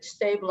then it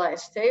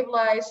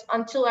stabilized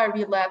until I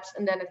relapsed,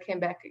 and then it came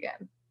back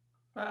again.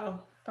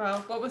 Wow.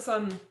 Wow. What was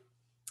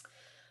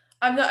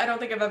I don't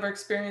think I've ever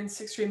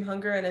experienced extreme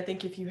hunger, and I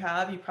think if you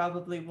have, you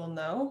probably will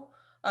know.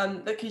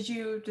 But could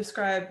you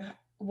describe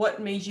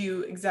what made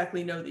you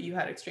exactly know that you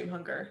had extreme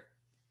hunger?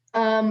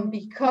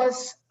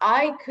 Because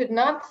I could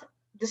not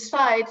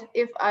decide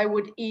if I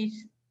would eat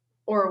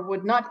or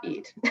would not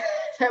eat.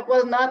 That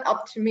was not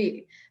up to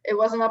me. It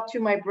wasn't up to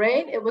my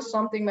brain. It was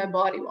something my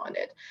body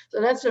wanted.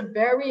 So that's a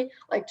very,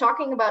 like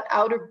talking about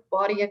outer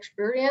body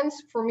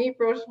experience, for me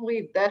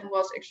personally, that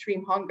was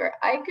extreme hunger.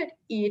 I could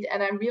eat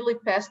and I really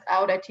passed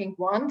out, I think,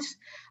 once.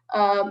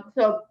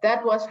 So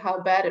that was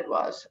how bad it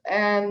was.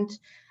 And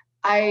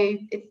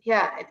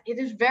it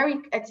is very,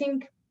 I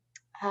think,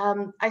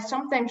 I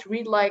sometimes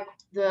read like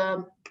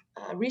the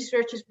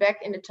researchers back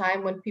in the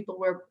time when people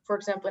were, for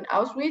example, in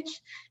Auschwitz.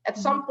 At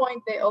Mhm. some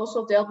point, they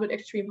also dealt with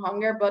extreme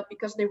hunger, but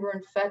because they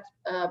weren't fed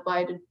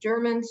by the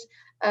Germans,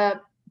 uh,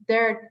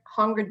 their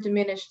hunger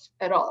diminished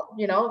at all.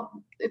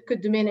 It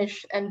could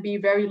diminish and be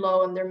very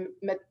low, and their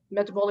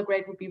metabolic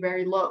rate would be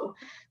very low.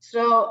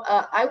 So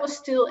I was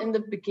still in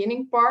the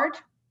beginning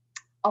part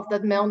of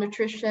that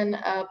malnutrition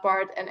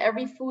part, and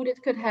every food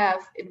it could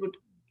have, it would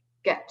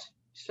get.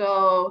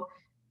 So,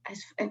 as,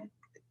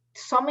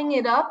 summing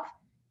it up,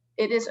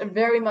 it is a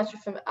very much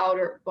of an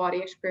outer body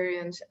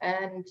experience,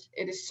 and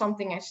it is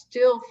something I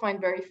still find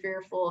very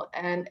fearful.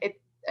 And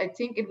I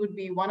think it would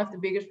be one of the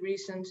biggest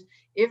reasons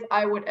if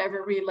I would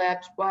ever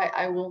relapse, why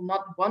I will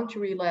not want to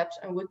relapse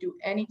and would do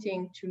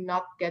anything to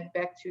not get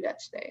back to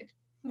that state.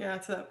 Yeah,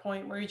 to that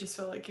point where you just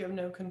feel like you have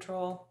no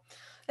control.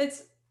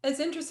 It's it's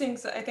interesting.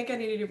 So I think I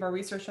need to do more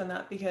research on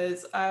that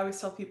because I always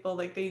tell people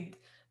like they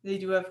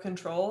do have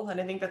control, and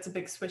I think that's a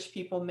big switch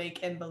people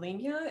make in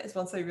bulimia is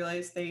once they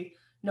realize they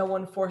no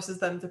one forces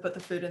them to put the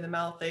food in the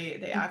mouth.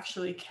 They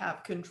actually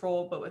have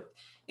control, but with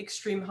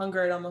extreme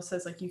hunger, it almost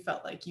says like you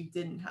felt like you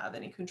didn't have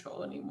any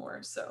control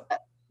anymore. So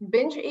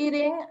Binge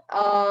eating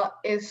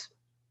is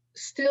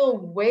still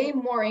way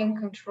more in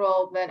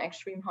control than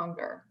extreme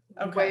hunger.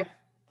 Way, okay.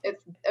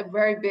 it's a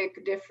very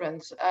big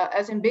difference.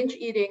 As in binge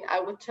eating, I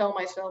would tell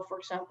myself, for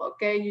example,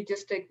 okay, you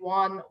just take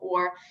one,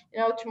 or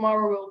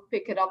tomorrow we'll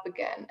pick it up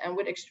again. And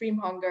with extreme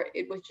hunger,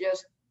 it was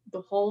just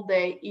the whole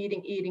day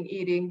eating, eating,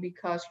 eating,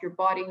 because your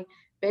body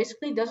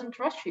basically doesn't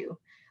trust you.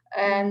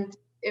 Mm. And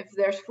if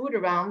there's food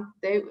around,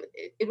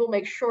 it will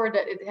make sure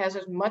that it has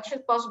as much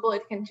as possible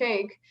it can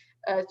take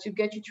to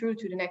get you through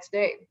to the next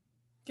day.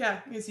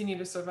 Yeah, because you need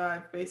to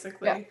survive, Yeah.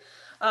 basically.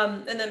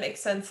 And that makes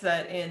sense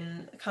that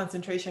in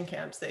concentration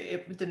camps they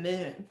it would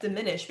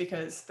diminish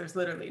because there's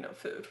literally no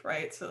food,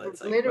 right? So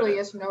it's like what Literally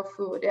a is no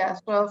food. Yeah.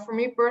 So for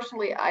me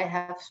personally, I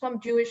have some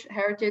Jewish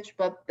heritage,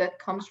 but that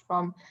comes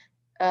from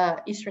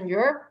Eastern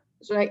Europe,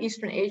 so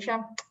Eastern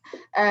Asia,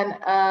 and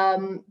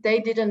they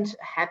didn't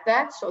have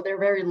that, so they're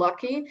very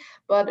lucky.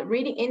 But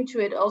reading into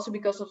it, also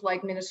because of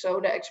like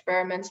Minnesota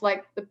experiments,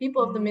 like the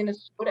people of the Mhm.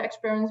 Minnesota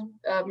experiments,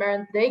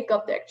 Maren, they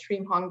got the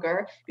extreme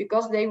hunger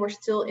because they were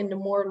still in the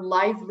more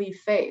lively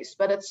phase.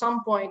 But at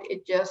some point,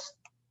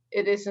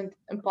 it isn't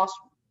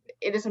impossible.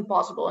 It is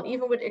impossible, and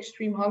even with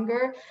extreme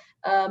hunger,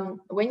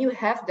 when you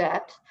have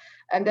that,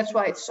 and that's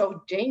why it's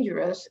so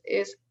dangerous,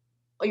 is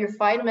your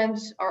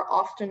vitamins are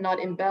often not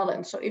in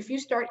balance. So if you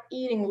start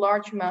eating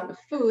large amount of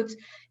foods,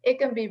 it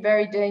can be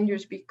very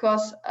dangerous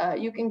because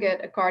you can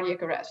get a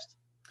cardiac arrest.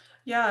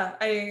 Yeah,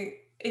 I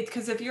it's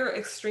because if you're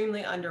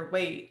extremely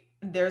underweight,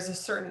 there's a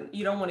certain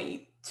you don't want to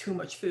eat too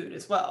much food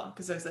as well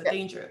because there's a Yeah.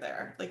 danger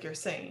there, like you're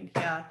saying.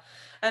 Yeah,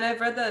 and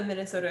I've read the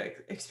Minnesota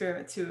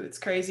experiment too. It's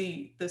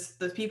crazy. This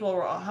the people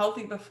were all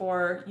healthy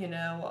before,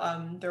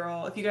 they're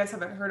all. If you guys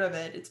haven't heard of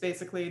it, it's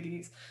basically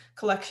these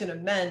collection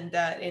of men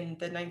that in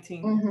the Hmm.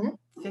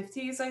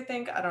 1950s, I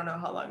think. I don't know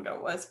how long ago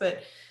it was,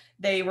 but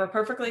They were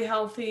perfectly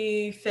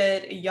healthy,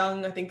 fit,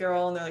 young. I think they're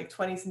all in their like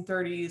 20s and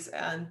 30s.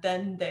 And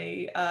then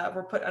they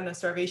were put on a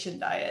starvation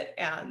diet,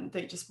 and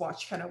they just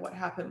watched kind of what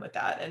happened with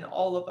that. And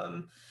all of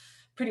them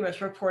pretty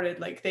much reported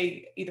like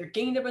they either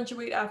gained a bunch of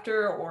weight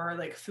after, or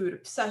like food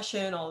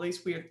obsession, all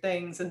these weird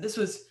things. And this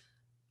was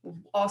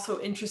also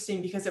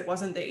interesting because it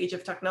wasn't the age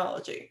of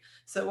technology.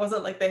 So it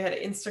wasn't like they had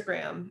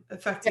Instagram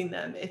affecting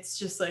them. It's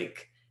just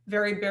like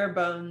very bare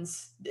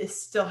bones. It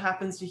still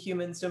happens to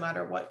humans no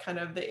matter what kind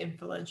of the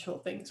influential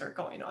things are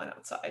going on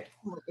outside.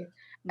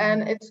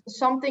 And Mm-hmm. it's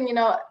something,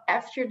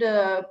 after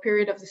the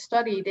period of the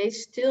study, they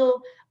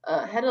still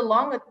had a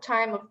longer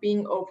time of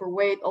being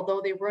overweight,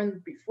 although they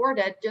weren't before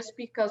that, just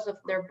because of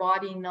their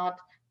body not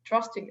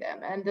trusting them.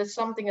 And that's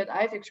something that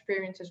I've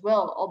experienced as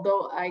well.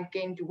 Although I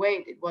gained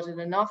weight, it wasn't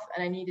enough,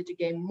 and I needed to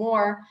gain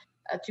more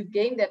to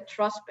gain that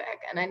trust back.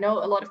 And I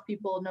know a lot of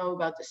people know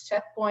about the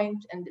set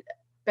point. And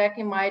back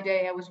in my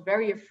day, I was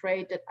very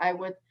afraid that I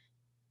would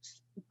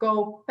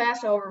go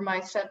pass over my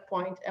set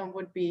point and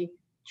would be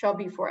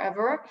chubby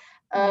forever.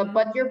 Mm-hmm.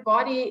 But your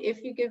body,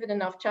 if you give it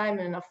enough time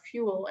and enough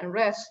fuel and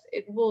rest,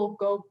 it will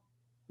go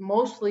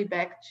mostly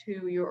back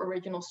to your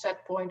original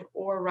set point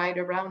or right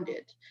around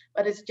it.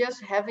 But it's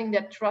just having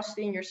that trust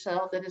in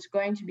yourself that it's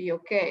going to be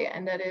okay.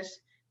 And that is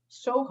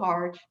so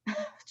hard.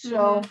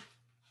 Mm-hmm.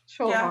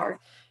 So Yeah, hard.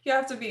 you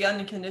have to be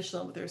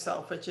unconditional with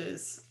yourself, which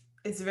is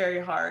it's very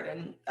hard.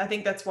 And I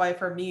think that's why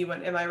for me,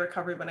 when in my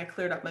recovery, when I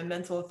cleared up my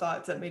mental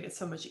thoughts, that made it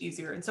so much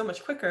easier and so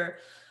much quicker,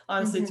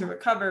 honestly, to Mm-hmm.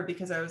 recover,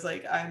 because I was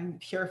like, I'm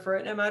here for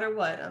it no matter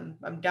what.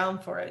 I'm down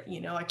for it.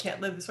 I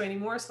can't live this way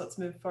anymore, so let's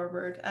move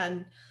forward.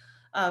 And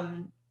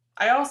um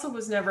I also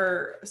was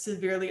never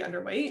severely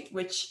underweight,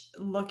 which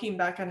looking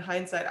back on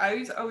hindsight,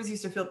 always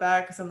used to feel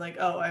bad because I'm like,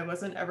 oh, I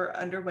wasn't ever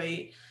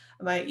underweight.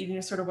 My eating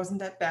disorder wasn't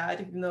that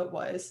bad, even though it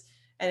was.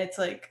 And it's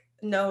like,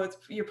 no,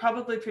 you're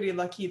probably pretty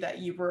lucky that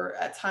you were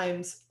at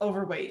times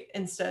overweight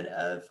instead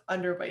of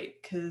underweight,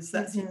 because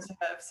that Mm-hmm. seems to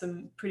have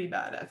some pretty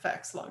bad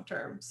effects long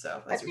term.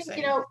 So I as you're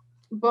think, saying.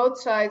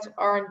 both sides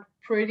aren't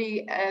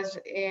pretty, as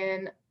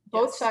in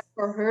both Yes. sides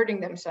are hurting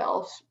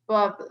themselves.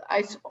 But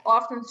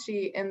often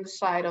see in the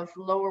side of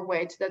lower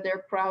weights that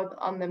they're proud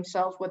on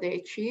themselves, what they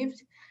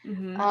achieved.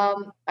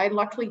 Mm-hmm. I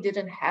luckily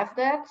didn't have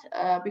that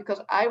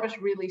because I was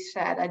really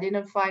sad. I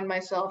didn't find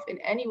myself in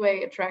any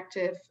way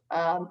attractive.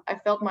 I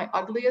felt my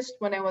ugliest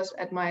when I was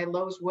at my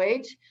lowest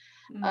weight,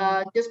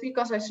 Mm-hmm. just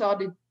because I saw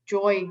the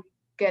joy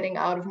getting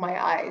out of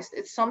my eyes.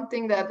 It's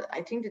something that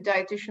I think the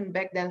dietitian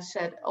back then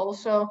said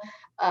also.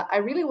 I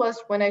really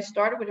was, when I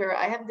started with her,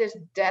 I had this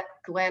death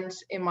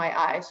glance in my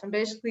eyes, and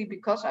basically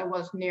because I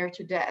was near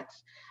to death.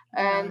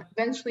 And Yeah.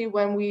 eventually,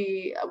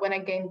 when I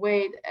gained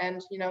weight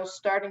and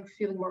starting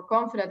feeling more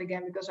confident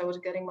again because I was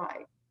getting my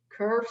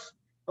curves,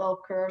 well,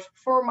 curves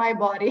for my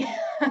body,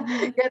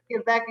 Mm-hmm. getting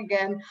it back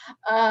again,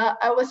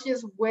 I was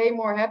just way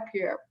more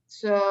happier.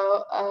 So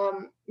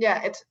yeah,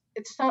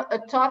 it's not a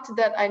thought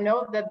that I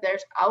know that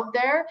there's out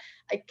there.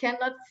 I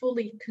cannot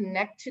fully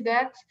connect to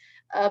that,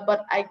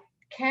 but I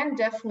can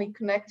definitely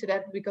connect to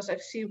that because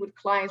I've seen with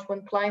clients,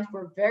 when clients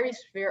were very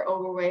severe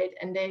overweight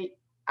and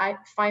I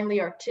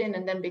finally are thin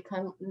and then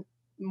become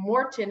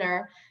more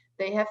thinner,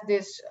 they have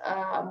this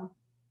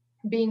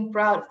being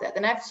proud of that.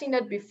 And I've seen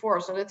that before.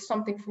 So that's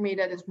something for me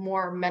that is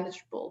more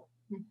manageable.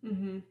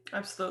 Mm-hmm.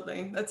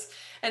 Absolutely.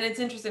 And it's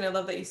interesting. I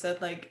love that you said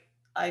like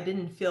I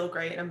didn't feel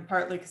great, and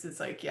partly because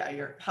it's like, yeah,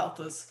 your health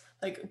was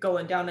like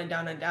going down and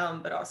down and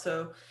down, but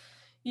also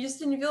you just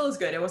didn't feel as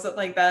good. It wasn't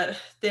like that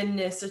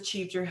thinness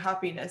achieved your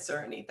happiness or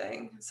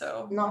anything.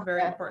 So Not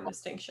very that. important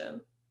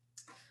distinction.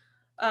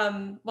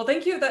 Well,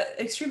 thank you. That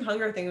extreme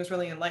hunger thing was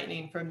really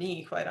enlightening for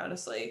me, quite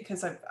honestly,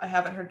 because I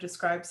haven't heard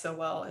described so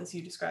well as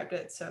you described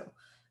it. So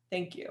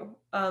thank you.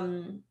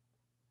 I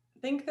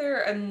think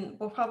there, and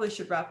we'll probably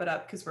should wrap it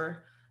up because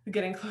we're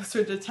getting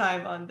closer to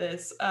time on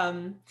this.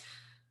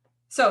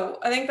 So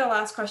I think the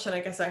last question I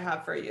guess I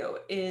have for you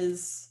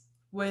is,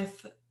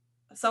 with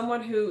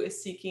someone who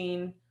is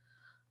seeking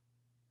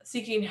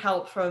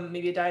help from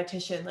maybe a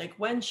dietitian, like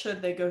when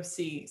should they go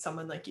see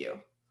someone like you?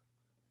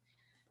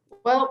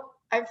 Well,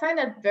 I find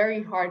that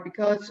very hard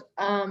because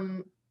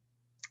I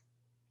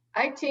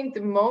think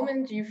the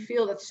moment you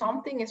feel that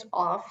something is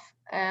off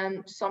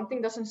and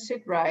something doesn't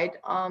sit right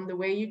on the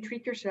way you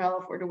treat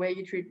yourself or the way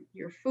you treat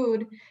your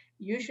food,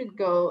 you should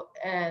go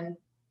and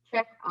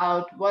check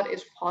out what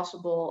is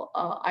possible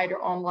either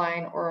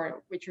online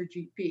or with your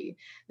GP.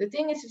 The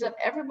thing is that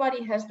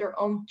everybody has their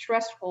own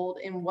threshold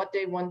in what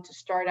they want to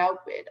start out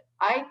with.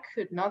 I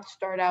could not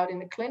start out in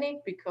the clinic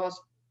because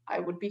I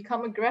would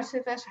become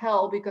aggressive as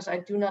hell because I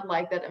do not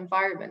like that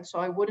environment. So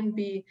I wouldn't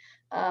be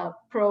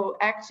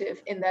proactive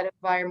in that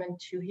environment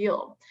to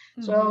heal.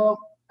 Mm-hmm. So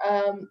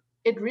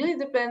it really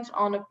depends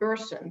on a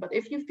person. But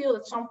if you feel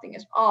that something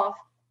is off,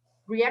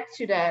 react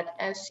to that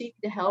and seek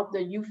the help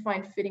that you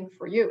find fitting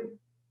for you.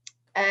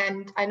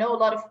 And I know a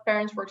lot of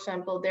parents, for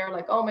example, they're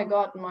like, oh my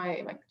God,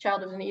 my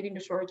child has an eating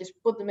disorder, just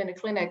put them in a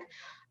clinic.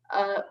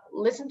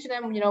 listen to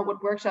them,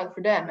 what works out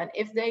for them. And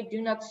if they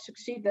do not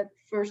succeed that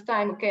first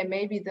time, okay,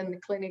 maybe then the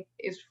clinic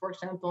is, for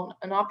example,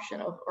 an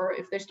option. Or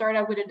if they start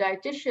out with a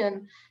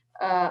dietitian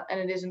and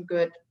it isn't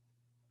good,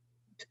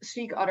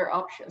 seek other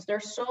options.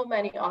 There's so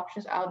many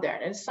options out there.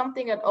 And it's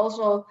something that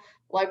also,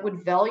 like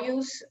with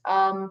values,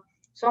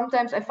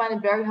 sometimes I find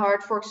it very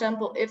hard. For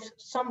example, if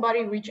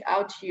somebody reach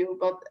out to you,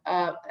 but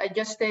I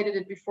just stated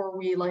it before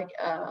we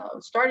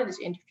started this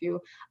interview,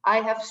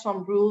 I have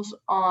some rules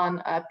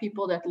on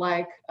people that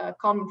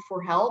come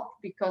for help,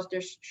 because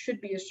there should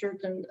be a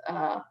certain,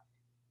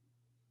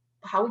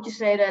 how would you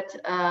say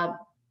that,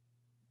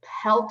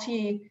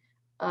 healthy,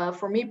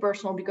 for me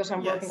personal, because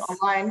I'm working Yes.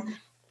 online,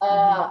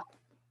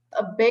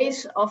 a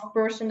base of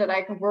person that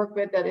I can work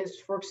with that is,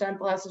 for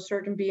example, has a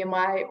certain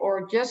BMI,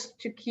 or just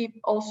to keep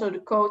also the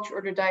coach or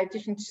the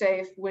dietitian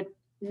safe with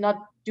not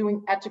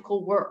doing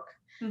ethical work.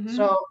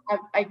 So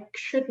I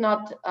should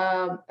not,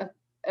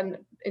 and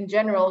in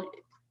general,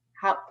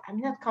 I'm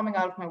not coming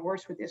out of my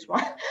words with this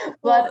one,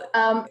 but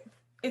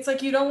it's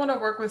like you don't want to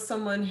work with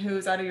someone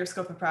who's out of your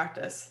scope of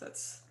practice.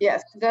 That's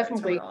yes,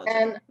 definitely.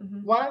 And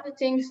Mm-hmm. one of the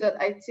things that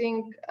I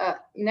think,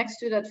 next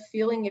to that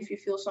feeling, if you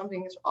feel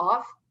something is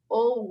off,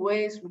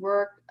 always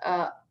work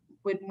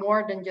with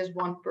more than just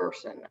one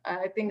person.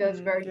 I think that's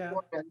very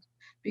important,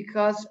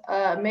 because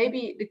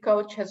maybe the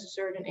coach has a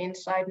certain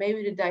insight,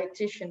 maybe the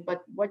dietitian,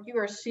 but what you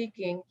are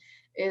seeking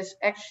is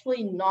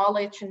actually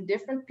knowledge and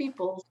different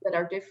people that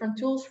are different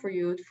tools for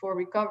you for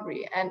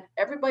recovery. And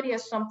everybody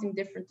has something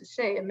different to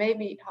say. And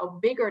maybe how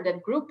bigger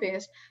that group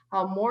is,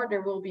 how more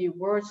there will be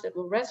words that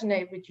will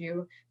resonate with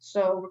you.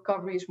 So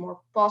recovery is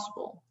more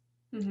possible.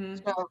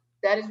 So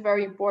that is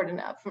very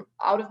important. From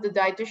out of the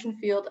dietitian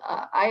field,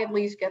 I at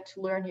least get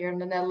to learn here in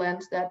the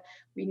Netherlands that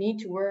we need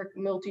to work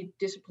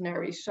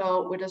multidisciplinary.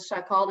 So with a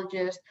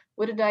psychologist,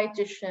 with a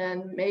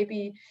dietitian,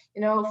 maybe,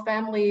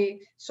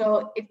 family.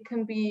 So it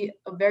can be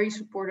a very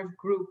supportive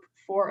group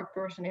for a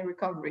person in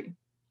recovery.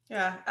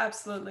 Yeah,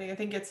 absolutely. I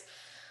think it's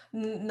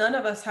none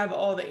of us have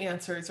all the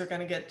answers. We're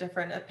going to get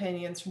different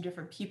opinions from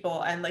different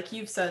people. And like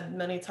you've said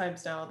many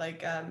times now,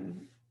 like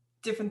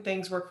different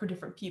things work for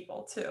different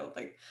people too.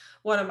 Like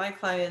one of my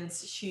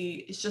clients,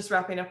 she is just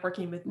wrapping up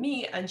working with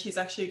me, and she's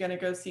actually going to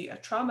go see a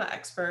trauma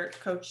expert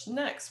coach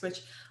next,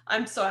 which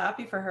I'm so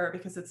happy for her,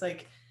 because it's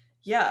like,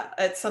 yeah,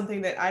 it's something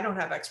that I don't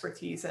have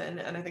expertise in,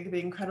 and I think it'd be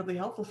incredibly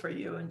helpful for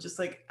you, and just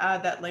like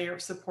add that layer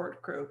of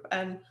support group.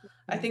 And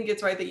I think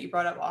it's right that you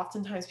brought up,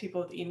 oftentimes people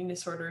with eating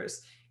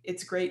disorders,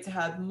 it's great to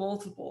have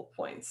multiple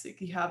points. Like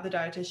you have the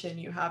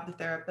dietitian, you have the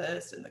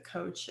therapist and the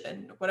coach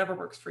and whatever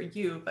works for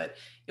you, but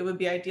it would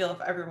be ideal if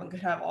everyone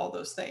could have all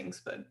those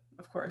things. But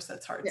of course,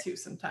 that's hard too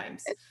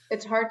sometimes.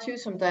 It's hard too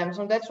sometimes.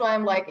 And that's why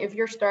I'm like, if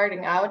you're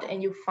starting out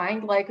and you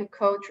find like a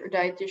coach or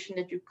dietitian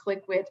that you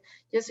click with,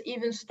 just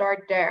even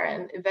start there.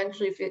 And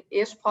eventually, if it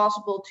is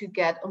possible to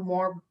get a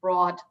more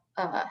broad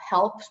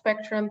help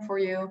spectrum for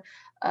you,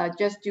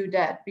 just do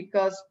that,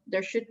 because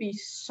there should be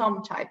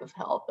some type of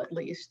help at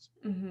least.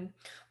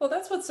 Well,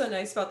 that's what's so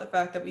nice about the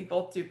fact that we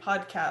both do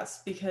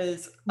podcasts,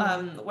 because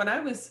when I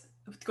was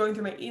going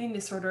through my eating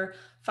disorder,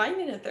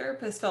 finding a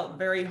therapist felt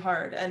very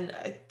hard, and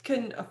I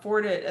couldn't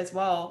afford it as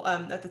well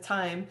at the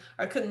time.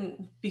 I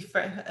couldn't be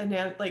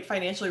like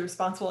financially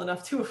responsible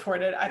enough to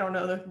afford it. I don't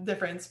know the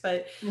difference,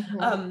 but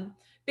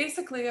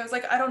basically I was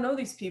like, I don't know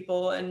these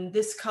people, and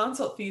this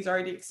consult fee is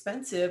already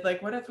expensive.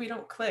 Like, what if we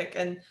don't click?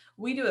 And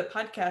we do a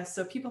podcast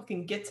so people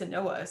can get to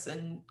know us.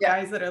 And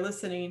guys that are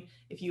listening,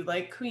 if you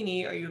like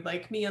Queenie or you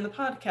like me on the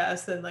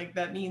podcast, then like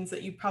that means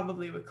that you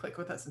probably would click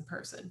with us in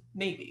person,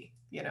 maybe.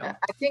 I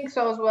think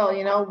so as well.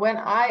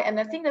 And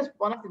I think that's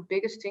one of the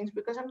biggest things,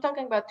 because I'm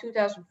talking about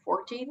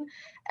 2014,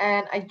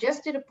 and I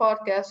just did a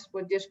podcast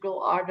with this girl,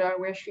 Arda,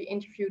 where she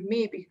interviewed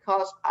me,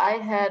 because I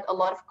had a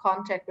lot of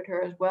contact with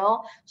her as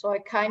well. So I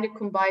kind of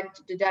combined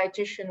the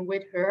dietitian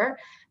with her,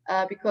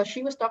 because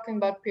she was talking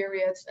about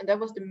periods, and that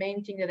was the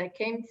main thing that I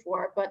came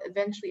for. But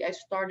eventually I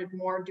started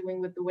more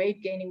doing with the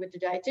weight gaining with the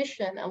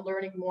dietitian and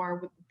learning more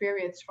with the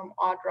periods from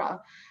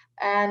Audra.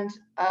 And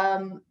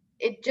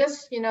it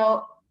just,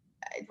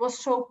 it was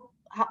so,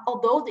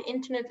 although the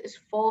internet is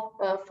full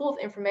of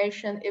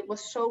information, it was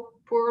so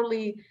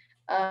poorly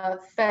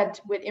fed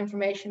with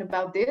information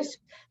about this.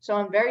 So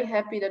I'm very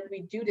happy that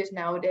we do this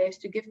nowadays,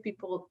 to give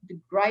people the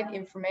right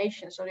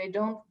information, so they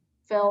don't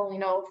fall,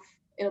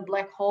 in a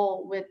black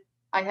hole with,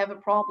 I have a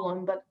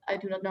problem, but I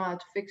do not know how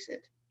to fix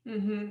it.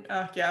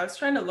 Yeah, I was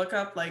trying to look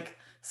up like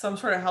some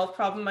sort of health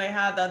problem I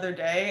had the other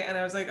day, and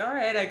I was like, all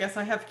right, I guess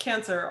I have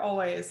cancer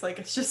always. Like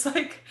it's just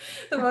like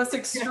the most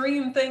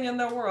extreme thing in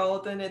the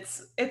world, and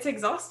it's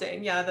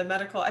exhausting. Yeah, the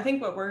medical. I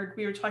think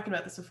we were talking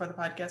about this before the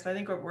podcast, but I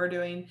think what we're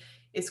doing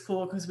is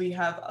cool because we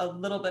have a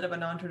little bit of a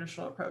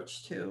non-traditional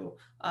approach to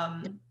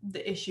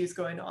the issues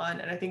going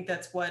on, and I think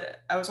that's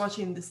what I was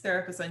watching this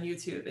therapist on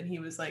YouTube, and he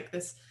was like,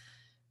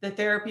 the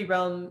therapy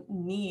realm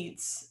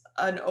needs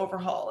an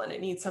overhaul, and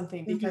it needs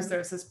something, because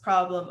there's this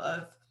problem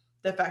of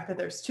the fact that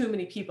there's too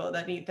many people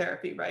that need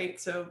therapy, right?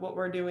 So what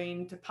we're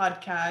doing to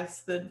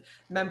podcasts, the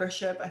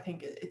membership, I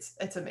think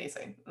it's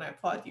amazing, and I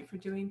applaud you for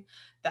doing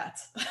that.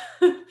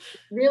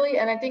 Really,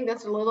 and I think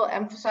that's a little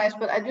emphasized,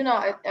 but I do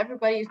know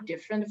everybody is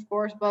different, of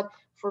course. But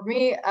for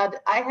me,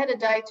 I had a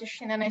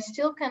dietitian, and I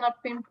still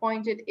cannot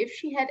pinpoint it if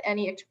she had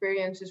any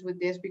experiences with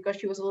this, because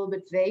she was a little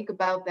bit vague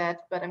about that.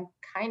 But I'm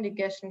kind of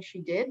guessing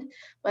she did.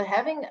 But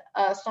having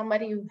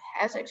somebody who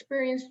has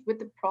experience with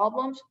the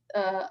problems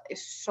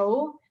is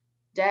so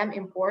damn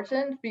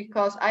important,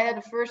 because I had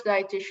the first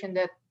dietitian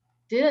that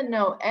didn't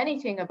know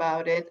anything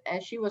about it,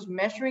 and she was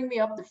measuring me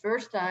up the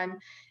first time,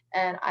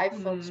 and I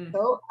felt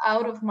so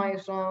out of my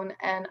zone,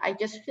 and I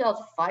just felt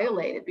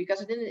violated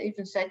because it didn't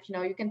even say,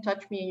 you can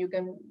touch me and you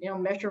can,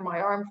 measure my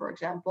arm, for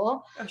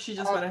example. Oh, she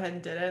just went ahead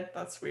and did it.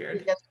 That's weird.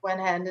 She just went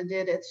ahead and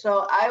did it.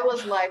 So I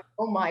was like,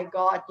 oh my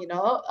God,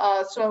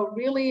 so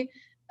really,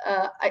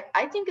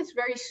 I think it's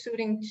very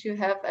suiting to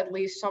have at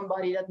least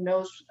somebody that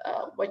knows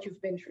what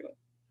you've been through.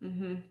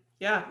 Mm-hmm.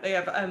 Yeah, they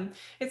have.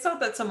 It's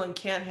not that someone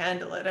can't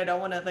handle it. I don't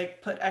want to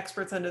like put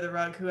experts under the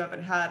rug who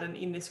haven't had an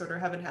eating disorder,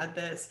 haven't had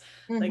this.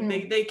 Like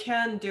they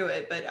can do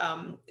it, but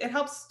it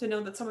helps to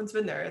know that someone's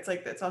been there. It's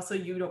like it's also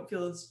you don't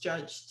feel as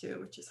judged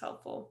too, which is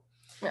helpful.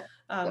 Yeah.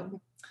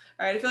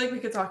 All right, I feel like we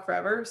could talk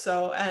forever.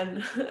 So,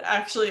 and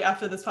actually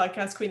after this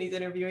podcast, Queenie's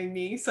interviewing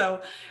me. So,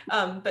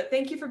 but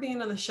thank you for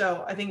being on the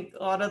show. I think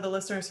a lot of the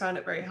listeners found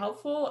it very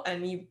helpful,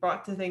 and you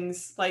brought to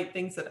things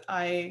that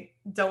I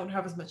don't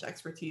have as much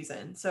expertise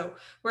in. So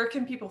where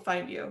can people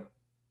find you?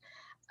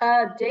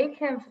 They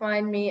can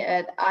find me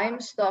at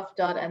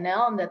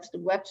imstuff.nl, and that's the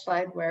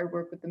website where I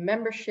work with the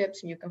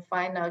memberships, and you can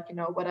find out,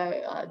 what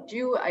I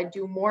do. I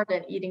do more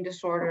than eating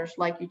disorders,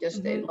 like you just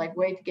stated, like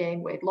weight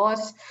gain, weight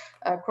loss,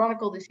 chronic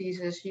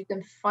diseases. You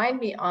can find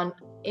me on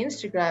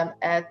Instagram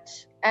at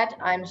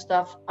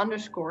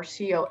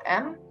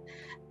imstuff_com,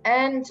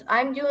 and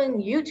I'm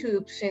doing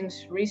YouTube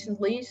since 1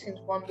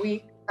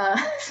 week.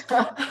 So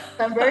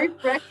I'm very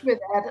fresh with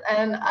that,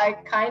 and I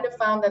kind of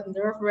found that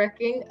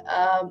nerve-wracking.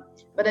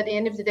 But at the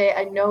end of the day,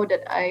 I know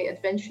that I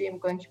eventually am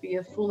going to be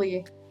a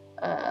fully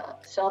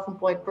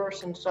self-employed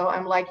person. So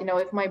I'm like,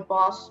 if my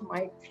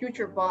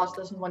future boss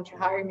doesn't want to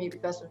hire me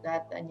because of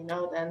that, then,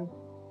 then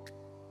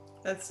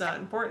that's not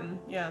important.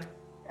 Yeah.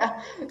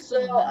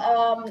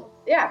 So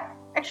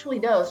actually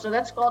does. So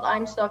that's called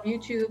I'm Stuff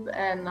YouTube,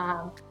 and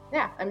I'm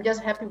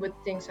just happy with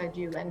things I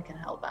do and can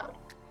help out.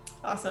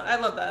 Awesome. I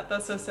love that.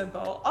 That's so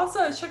simple. Also,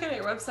 I was checking out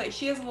your website.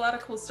 She has a lot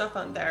of cool stuff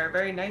on there.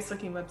 Very nice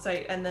looking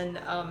website. And then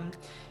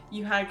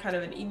you had kind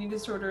of an eating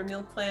disorder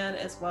meal plan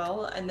as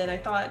well. And then I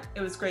thought it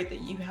was great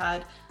that you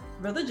had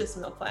religious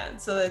meal plan.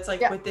 So it's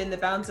like within the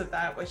bounds of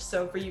that,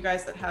 so for you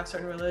guys that have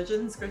certain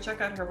religions, go check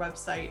out her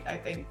website. I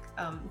think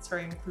it's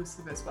very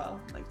inclusive as well.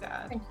 I'd like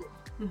that. Thank you.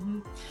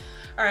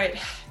 All right.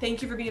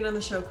 Thank you for being on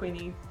the show,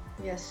 Queenie.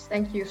 Yes.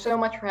 Thank you so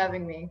much for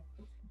having me.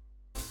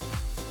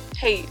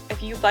 Hey,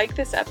 if you like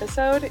this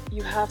episode,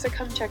 you have to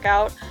come check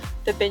out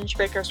the Binge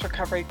Breakers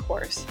Recovery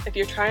course. If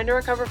you're trying to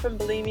recover from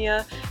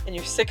bulimia and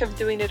you're sick of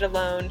doing it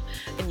alone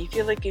and you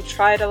feel like you've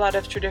tried a lot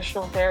of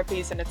traditional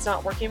therapies and it's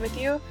not working with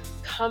you,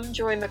 come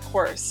join the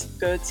course.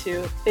 Go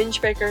to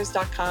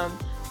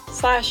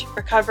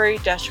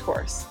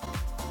bingebreakers.com/recovery-course.